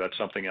COVID or that's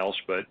something else.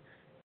 But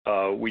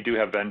we do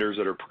have vendors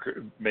that are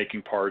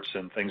making parts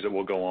and things that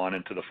will go on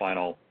into the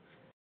final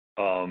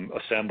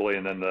assembly,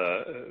 and then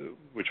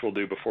which we'll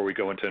do before we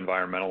go into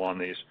environmental on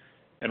these.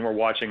 And we're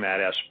watching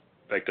that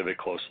aspect of it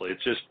closely.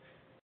 It's just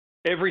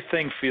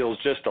everything feels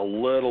just a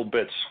little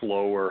bit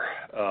slower.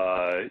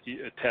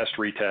 Test,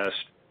 retest,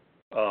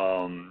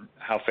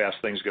 how fast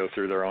things go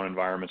through their own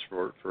environments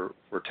for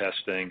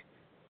testing.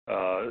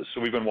 So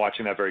we've been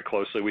watching that very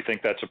closely. We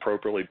think that's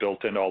appropriately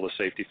built into all the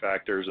safety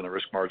factors and the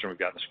risk margin we've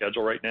got in the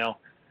schedule right now,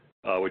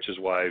 which is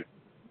why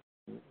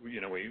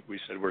we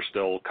said we're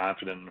still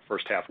confident in the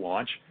first half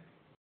launch,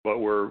 but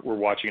we're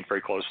watching it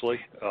very closely.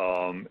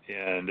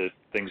 And if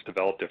things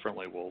develop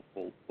differently,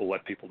 we'll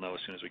let people know as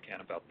soon as we can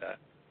about that.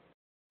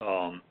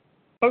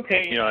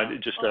 Okay.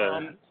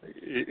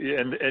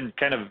 And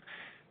kind of,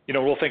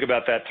 we'll think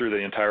about that through the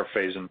entire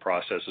phase-in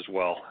process as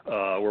well.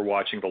 We're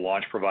watching the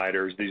launch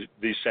providers.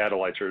 These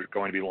satellites are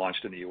going to be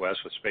launched in the U.S.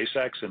 with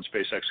SpaceX, and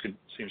SpaceX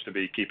seems to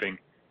be keeping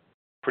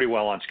pretty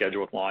well on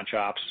schedule with launch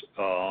ops.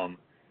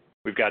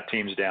 We've got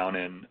teams down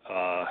in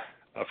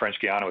French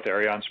Guiana with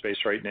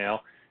Arianespace right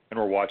now, and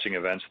we're watching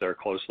events there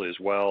closely as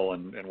well,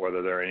 and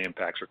whether there are any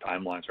impacts or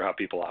timelines or how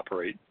people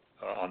operate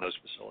on those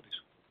facilities.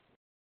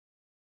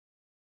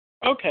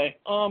 Okay,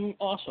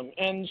 awesome.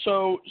 And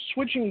so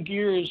switching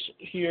gears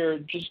here,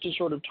 just to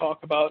sort of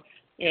talk about,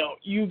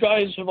 you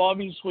guys have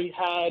obviously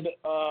had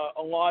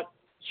a lot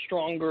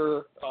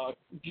stronger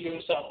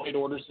GEO satellite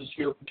orders this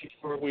year,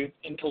 particularly with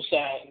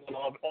Intelsat, and then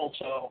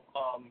also,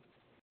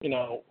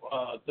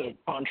 the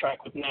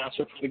contract with NASA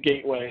for the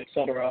Gateway, et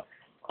cetera.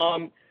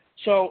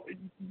 So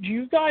do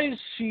you guys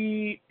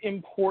see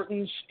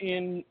importance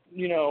in,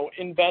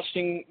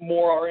 investing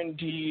more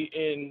R&D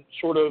in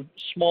sort of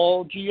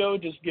small GEO,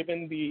 just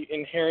given the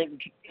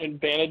inherent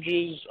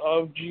advantages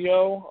of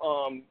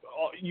GEO?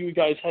 You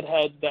guys had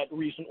that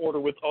recent order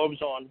with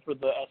Ovzon for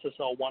the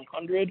SSL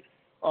 100.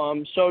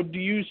 So do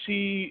you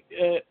see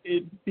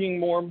it being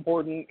more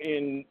important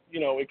in,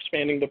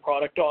 expanding the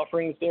product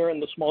offerings there in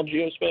the small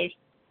GEO space?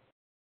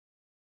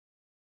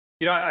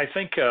 I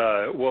think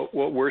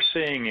what we're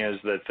seeing is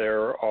that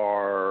there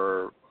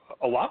are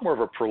a lot more of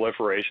a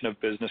proliferation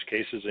of business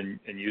cases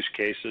and use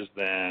cases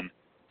than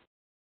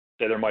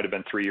there might have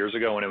been 3 years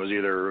ago, when it was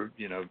either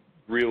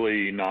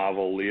really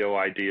novel LEO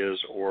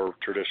ideas or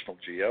traditional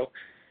GEO.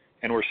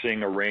 And we're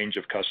seeing a range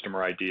of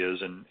customer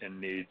ideas and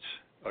needs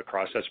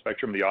across that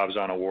spectrum. The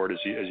Ovzon award, as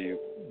you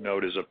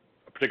note, is a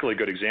particularly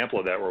good example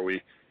of that, where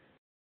we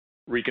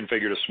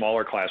reconfigured a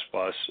smaller class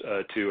bus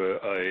to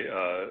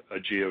a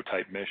GEO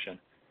type mission.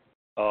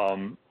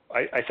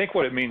 I think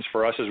what it means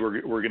for us is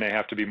we're going to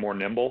have to be more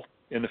nimble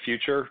in the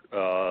future,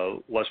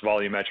 less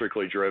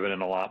volumetrically driven,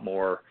 and a lot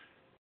more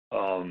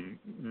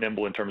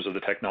nimble in terms of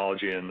the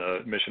technology and the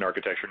mission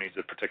architecture needs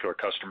that particular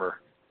customer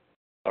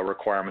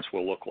requirements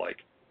will look like.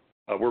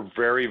 We're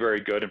very,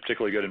 very good, and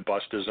particularly good in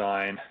bus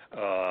design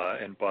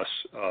and bus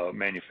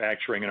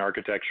manufacturing and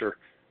architecture.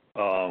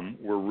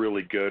 We're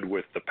really good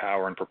with the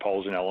power and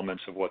propulsion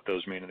elements of what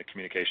those mean in the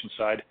communication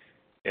side.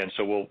 And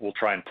so we'll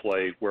try and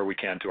play where we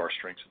can to our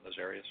strengths in those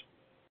areas.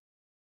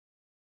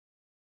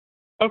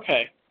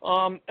 Okay.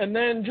 And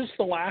then just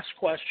the last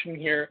question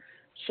here.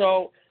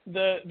 So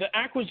the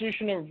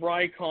acquisition of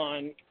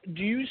Vricon,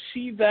 do you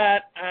see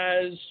that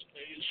as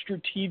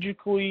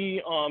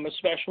strategically,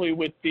 especially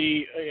with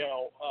the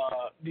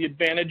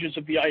advantages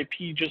of the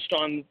IP just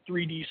on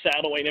 3D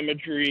satellite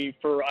imagery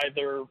for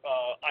either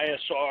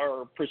ISR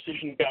or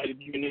precision guided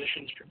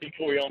munitions,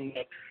 particularly on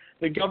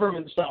the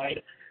government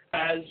side?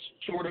 as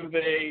sort of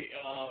a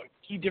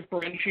key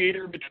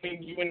differentiator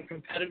between you and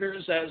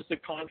competitors as the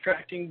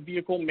contracting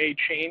vehicle may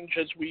change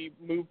as we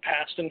move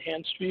past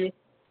enhanced view?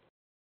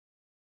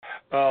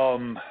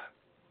 I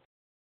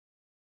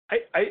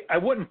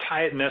wouldn't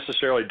tie it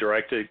necessarily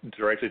directly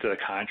to the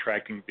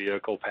contracting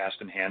vehicle past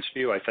enhanced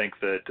view. I think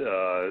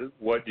that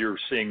what you're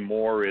seeing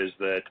more is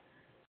that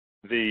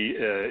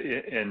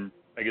and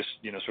I guess,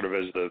 sort of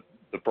as the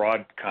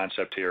broad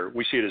concept here,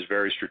 we see it as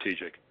very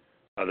strategic,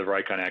 the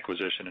Vricon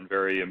acquisition, and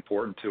very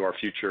important to our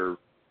future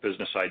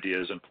business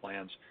ideas and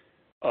plans.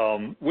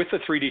 With the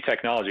 3D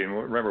technology, and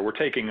remember, we're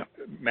taking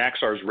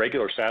Maxar's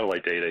regular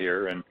satellite data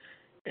here and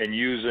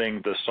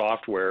using the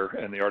software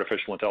and the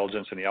artificial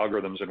intelligence and the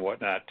algorithms and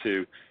whatnot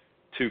to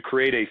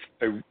create a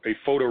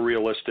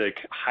photorealistic,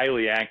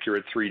 highly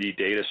accurate 3D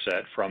data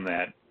set from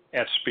that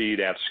at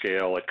speed, at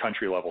scale, at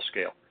country level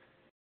scale.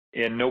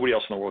 And nobody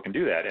else in the world can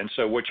do that. And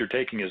so what you're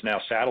taking is now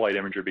satellite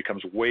imagery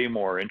becomes way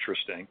more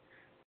interesting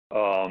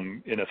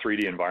in a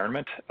 3D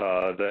environment.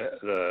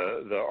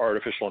 The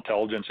artificial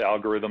intelligence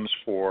algorithms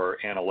for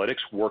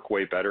analytics work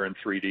way better in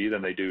 3D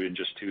than they do in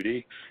just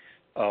 2D.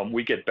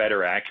 We get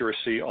better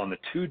accuracy on the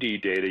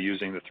 2D data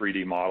using the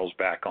 3D models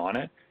back on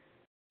it.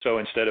 So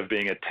instead of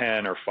being at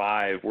 10 or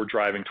 5, we're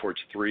driving towards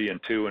 3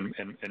 and 2, and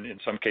in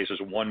some cases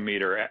 1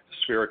 meter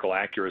spherical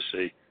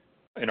accuracy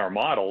in our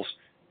models,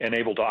 and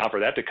able to offer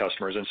that to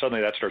customers. And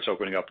suddenly that starts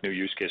opening up new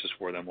use cases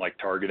for them, like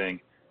targeting,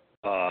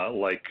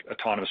 like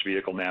autonomous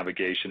vehicle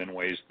navigation in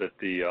ways that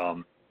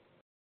the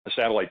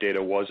satellite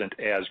data wasn't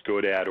as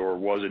good at or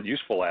wasn't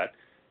useful at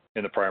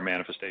in the prior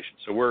manifestation.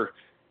 So we're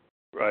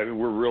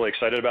really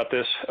excited about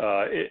this.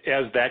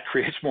 As that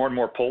creates more and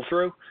more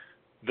pull-through,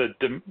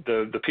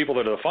 the people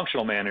that are the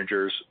functional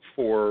managers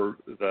for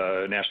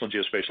the National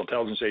Geospatial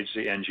Intelligence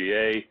Agency,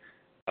 NGA,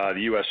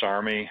 the U.S.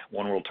 Army,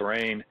 One World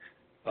Terrain,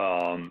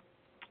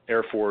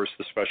 Air Force,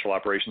 the Special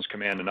Operations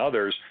Command, and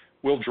others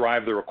will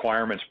drive the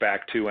requirements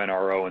back to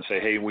NRO and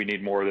say, hey, we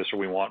need more of this or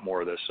we want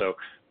more of this. So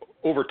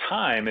over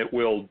time, it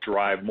will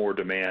drive more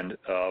demand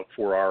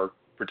for our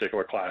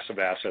particular class of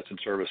assets and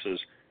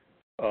services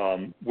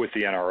with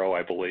the NRO,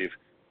 I believe.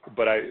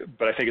 But I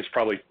think it's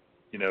probably,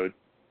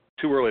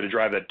 too early to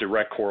drive that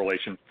direct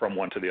correlation from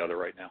one to the other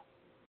right now.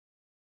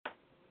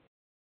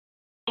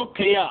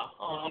 Okay, yeah.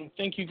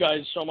 Thank you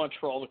guys so much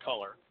for all the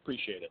color.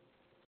 Appreciate it.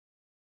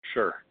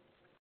 Sure.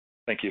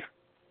 Thank you.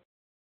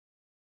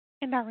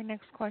 And our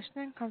next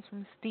question comes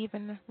from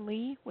Stephen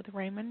Lee with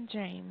Raymond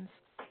James.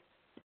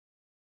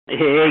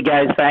 Hey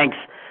guys, thanks.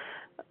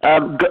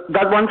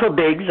 Got one for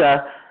Biggs.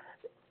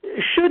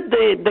 Should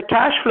the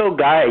cash flow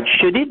guide,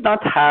 should it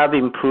not have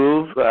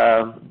improved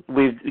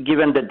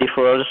given the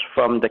deferrals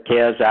from the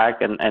CARES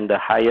Act and the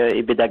higher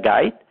EBITDA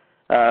guide?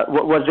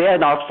 Was there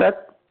an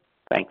offset?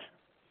 Thanks.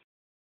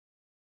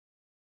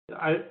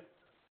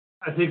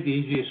 I think the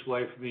easiest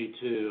way for me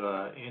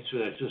to answer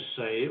that is just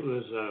say it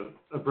was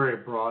a very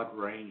broad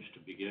range to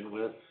begin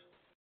with.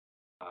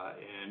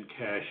 And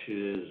cash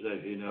is,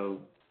 as you know,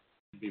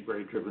 to be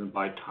very driven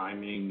by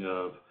timing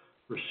of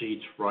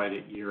receipts right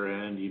at year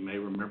end. You may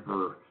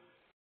remember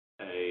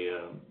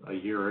a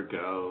year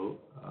ago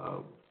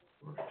or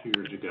 2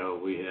 years ago,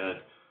 we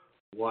had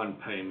one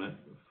payment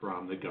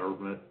from the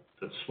government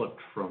that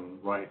slipped from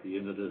right at the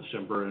end of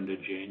December into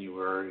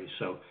January.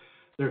 So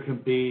there can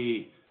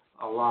be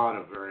a lot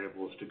of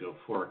variables to go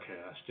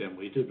forecast, and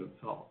we didn't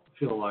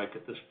feel like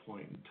at this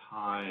point in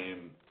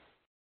time,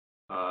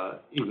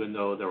 even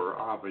though there were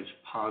obviously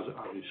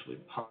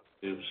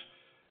positives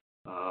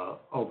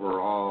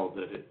overall,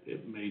 that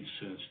it made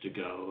sense to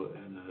go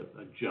and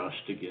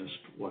adjust against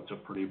what's a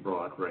pretty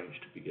broad range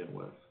to begin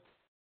with.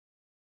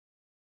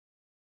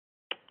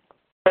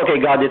 Okay,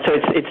 got it. So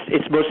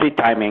it's mostly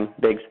timing,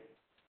 Biggs.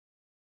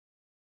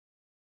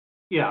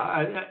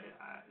 Yeah,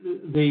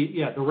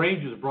 the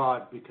range is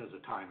broad because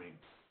of timing.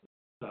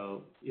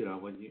 So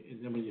when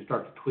you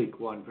start to tweak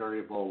one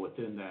variable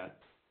within that,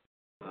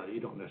 you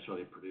don't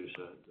necessarily produce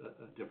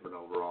a different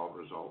overall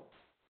result.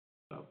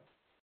 So,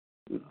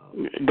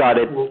 got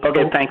it.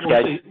 Okay, thanks,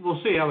 guys.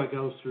 We'll see how it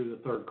goes through the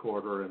third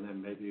quarter, and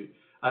then maybe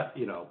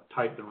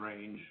tighten the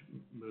range,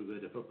 move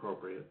it if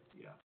appropriate.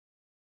 Yeah.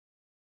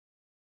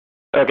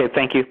 Okay,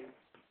 thank you.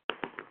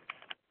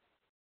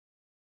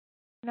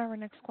 Now our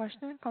next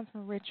question comes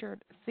from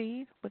Richard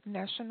Seed with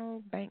National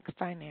Bank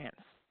Finance.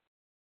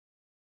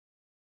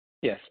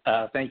 Yes,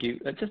 thank you.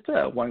 Just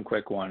one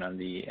quick one on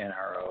the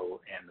NRO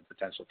and the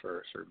potential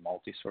for sort of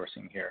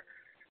multi-sourcing here.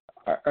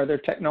 Are there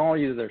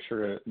technologies that are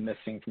sort of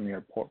missing from your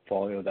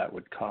portfolio that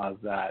would cause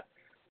that?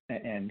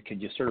 And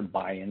could you sort of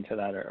buy into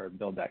that or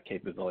build that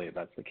capability if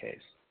that's the case?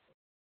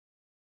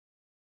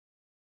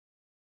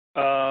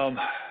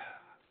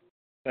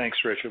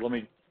 Thanks, Richard. Let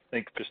me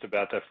think just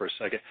about that for a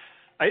second.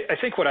 I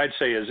think what I'd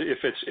say is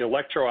if it's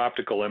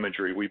electro-optical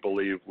imagery, we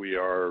believe we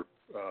are,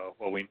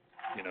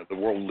 the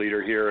world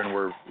leader here, and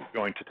we're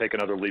going to take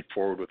another leap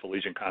forward with the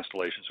Legion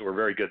constellation, so we're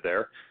very good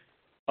there.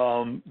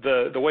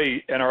 The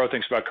way NRO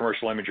thinks about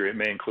commercial imagery, it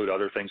may include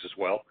other things as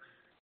well.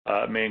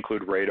 It may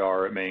include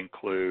radar, it may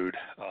include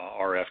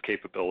RF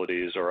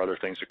capabilities or other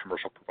things that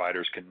commercial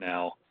providers can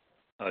now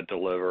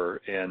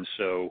deliver. And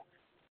so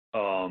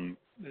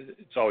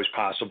it's always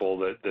possible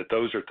that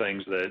those are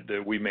things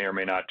that we may or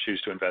may not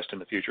choose to invest in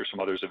the future. Some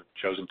others have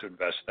chosen to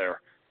invest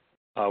there.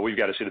 We've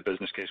got to see the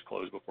business case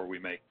close before we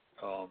make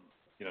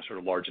sort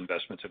of large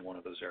investments in one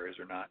of those areas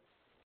or not.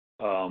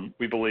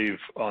 We believe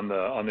on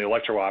the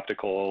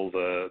electro-optical,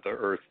 the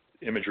Earth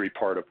imagery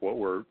part of what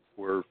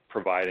we're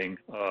providing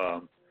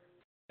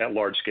at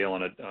large scale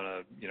on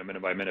a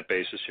minute by minute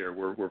basis here,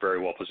 we're very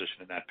well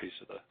positioned in that piece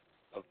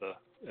of the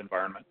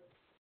environment.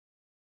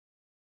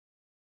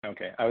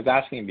 Okay, I was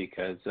asking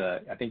because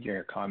I think in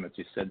your comments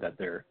you said that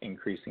they're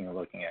increasingly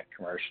looking at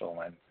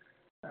commercial, and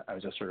I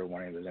was just sort of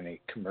wondering if there's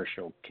any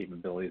commercial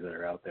capabilities that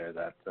are out there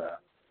that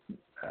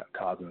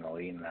causing the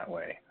lean that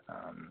way.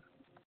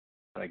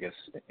 But I guess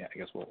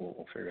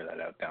we'll figure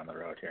that out down the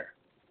road here.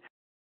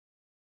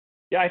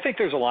 Yeah, I think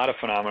there's a lot of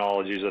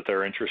phenomenologies that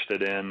they're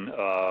interested in.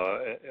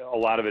 A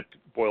lot of it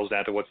boils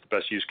down to what's the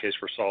best use case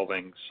for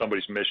solving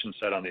somebody's mission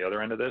set on the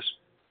other end of this.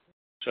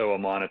 So a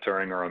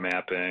monitoring or a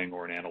mapping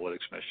or an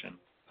analytics mission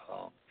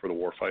for the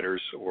warfighters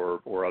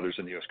or others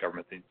in the U.S.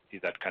 government, they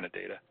need that kind of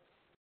data.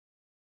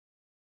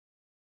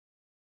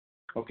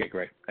 Okay,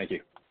 great. Thank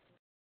you.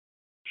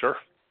 Sure.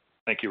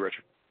 Thank you,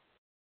 Richard.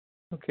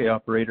 Okay,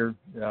 operator.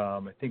 I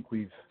think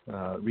we've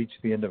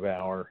reached the end of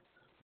our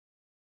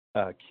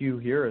queue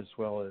here, as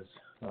well as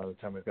the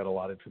time we've got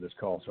allotted for this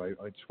call. So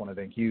I just want to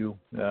thank you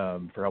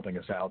for helping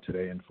us out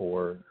today, and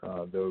for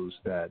those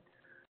that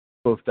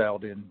both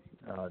dialed in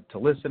to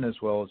listen, as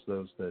well as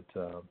those that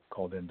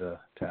called in to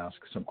ask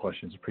some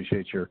questions.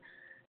 Appreciate your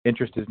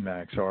interest in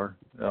Maxar,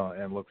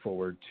 and look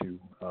forward to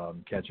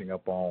catching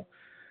up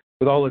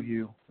with all of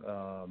you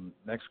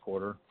next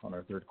quarter on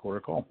our third quarter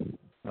call.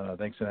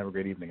 Thanks, and have a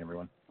great evening,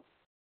 everyone.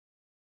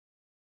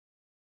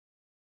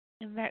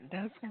 And that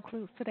does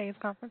conclude today's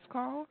conference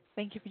call.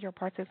 Thank you for your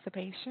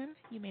participation.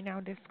 You may now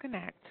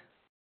disconnect.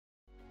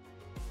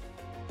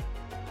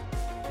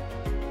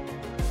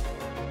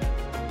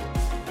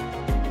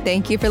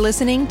 Thank you for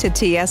listening to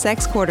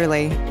TSX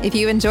Quarterly. If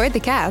you enjoyed the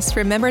cast,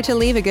 remember to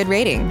leave a good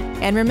rating.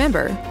 And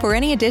remember, for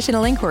any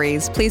additional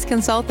inquiries, please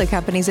consult the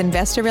company's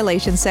investor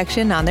relations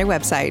section on their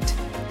website.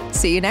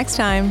 See you next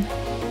time.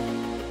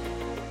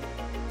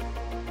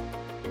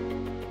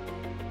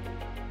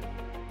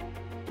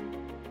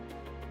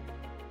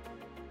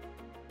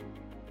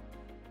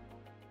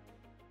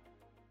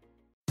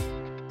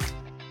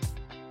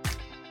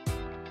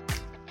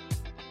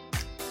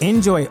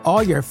 Enjoy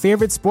all your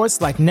favorite sports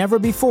like never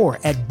before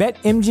at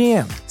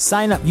BetMGM.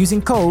 Sign up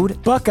using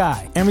code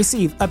Buckeye and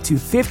receive up to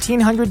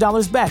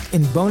 $1,500 back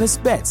in bonus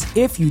bets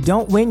if you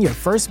don't win your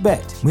first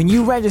bet. When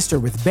you register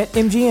with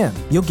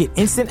BetMGM, you'll get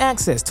instant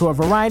access to a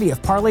variety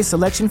of parlay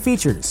selection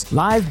features,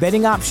 live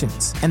betting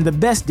options, and the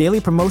best daily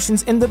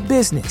promotions in the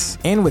business.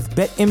 And with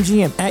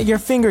BetMGM at your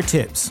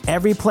fingertips,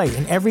 every play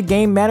and every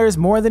game matters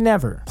more than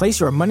ever.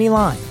 Place your money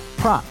line,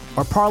 prop,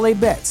 or parlay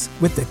bets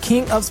with the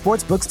king of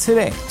sportsbooks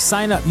today.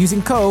 Sign up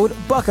using code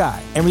Buckeye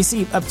and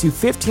receive up to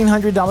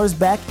 $1,500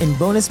 back in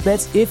bonus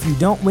bets if you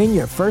don't win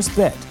your first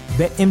bet.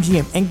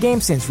 BetMGM and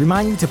GameSense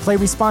remind you to play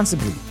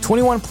responsibly.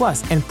 21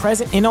 plus and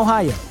present in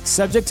Ohio,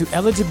 subject to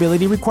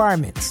eligibility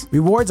requirements.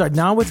 Rewards are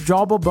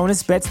non-withdrawable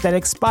bonus bets that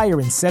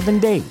expire in 7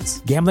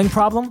 days. Gambling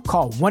problem?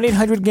 Call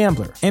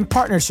 1-800-GAMBLER. In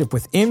partnership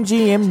with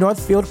MGM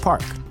Northfield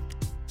Park.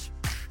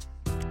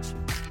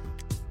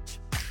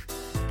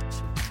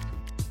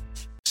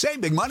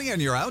 Save big money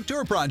on your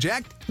outdoor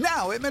project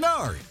now at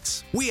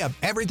Menards. We have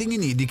everything you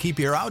need to keep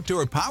your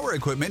outdoor power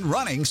equipment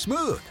running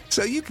smooth,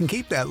 so you can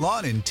keep that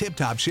lawn in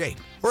tip-top shape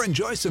or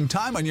enjoy some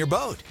time on your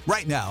boat.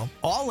 Right now,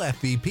 all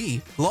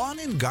FVP, lawn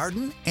and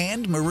garden,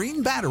 and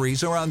marine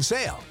batteries are on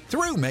sale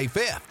through May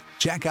 5th.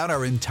 Check out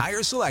our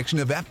entire selection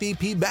of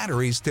FVP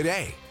batteries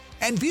today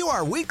and view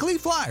our weekly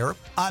flyer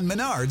on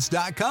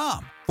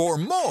Menards.com for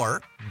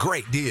more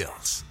great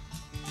deals.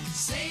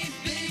 Save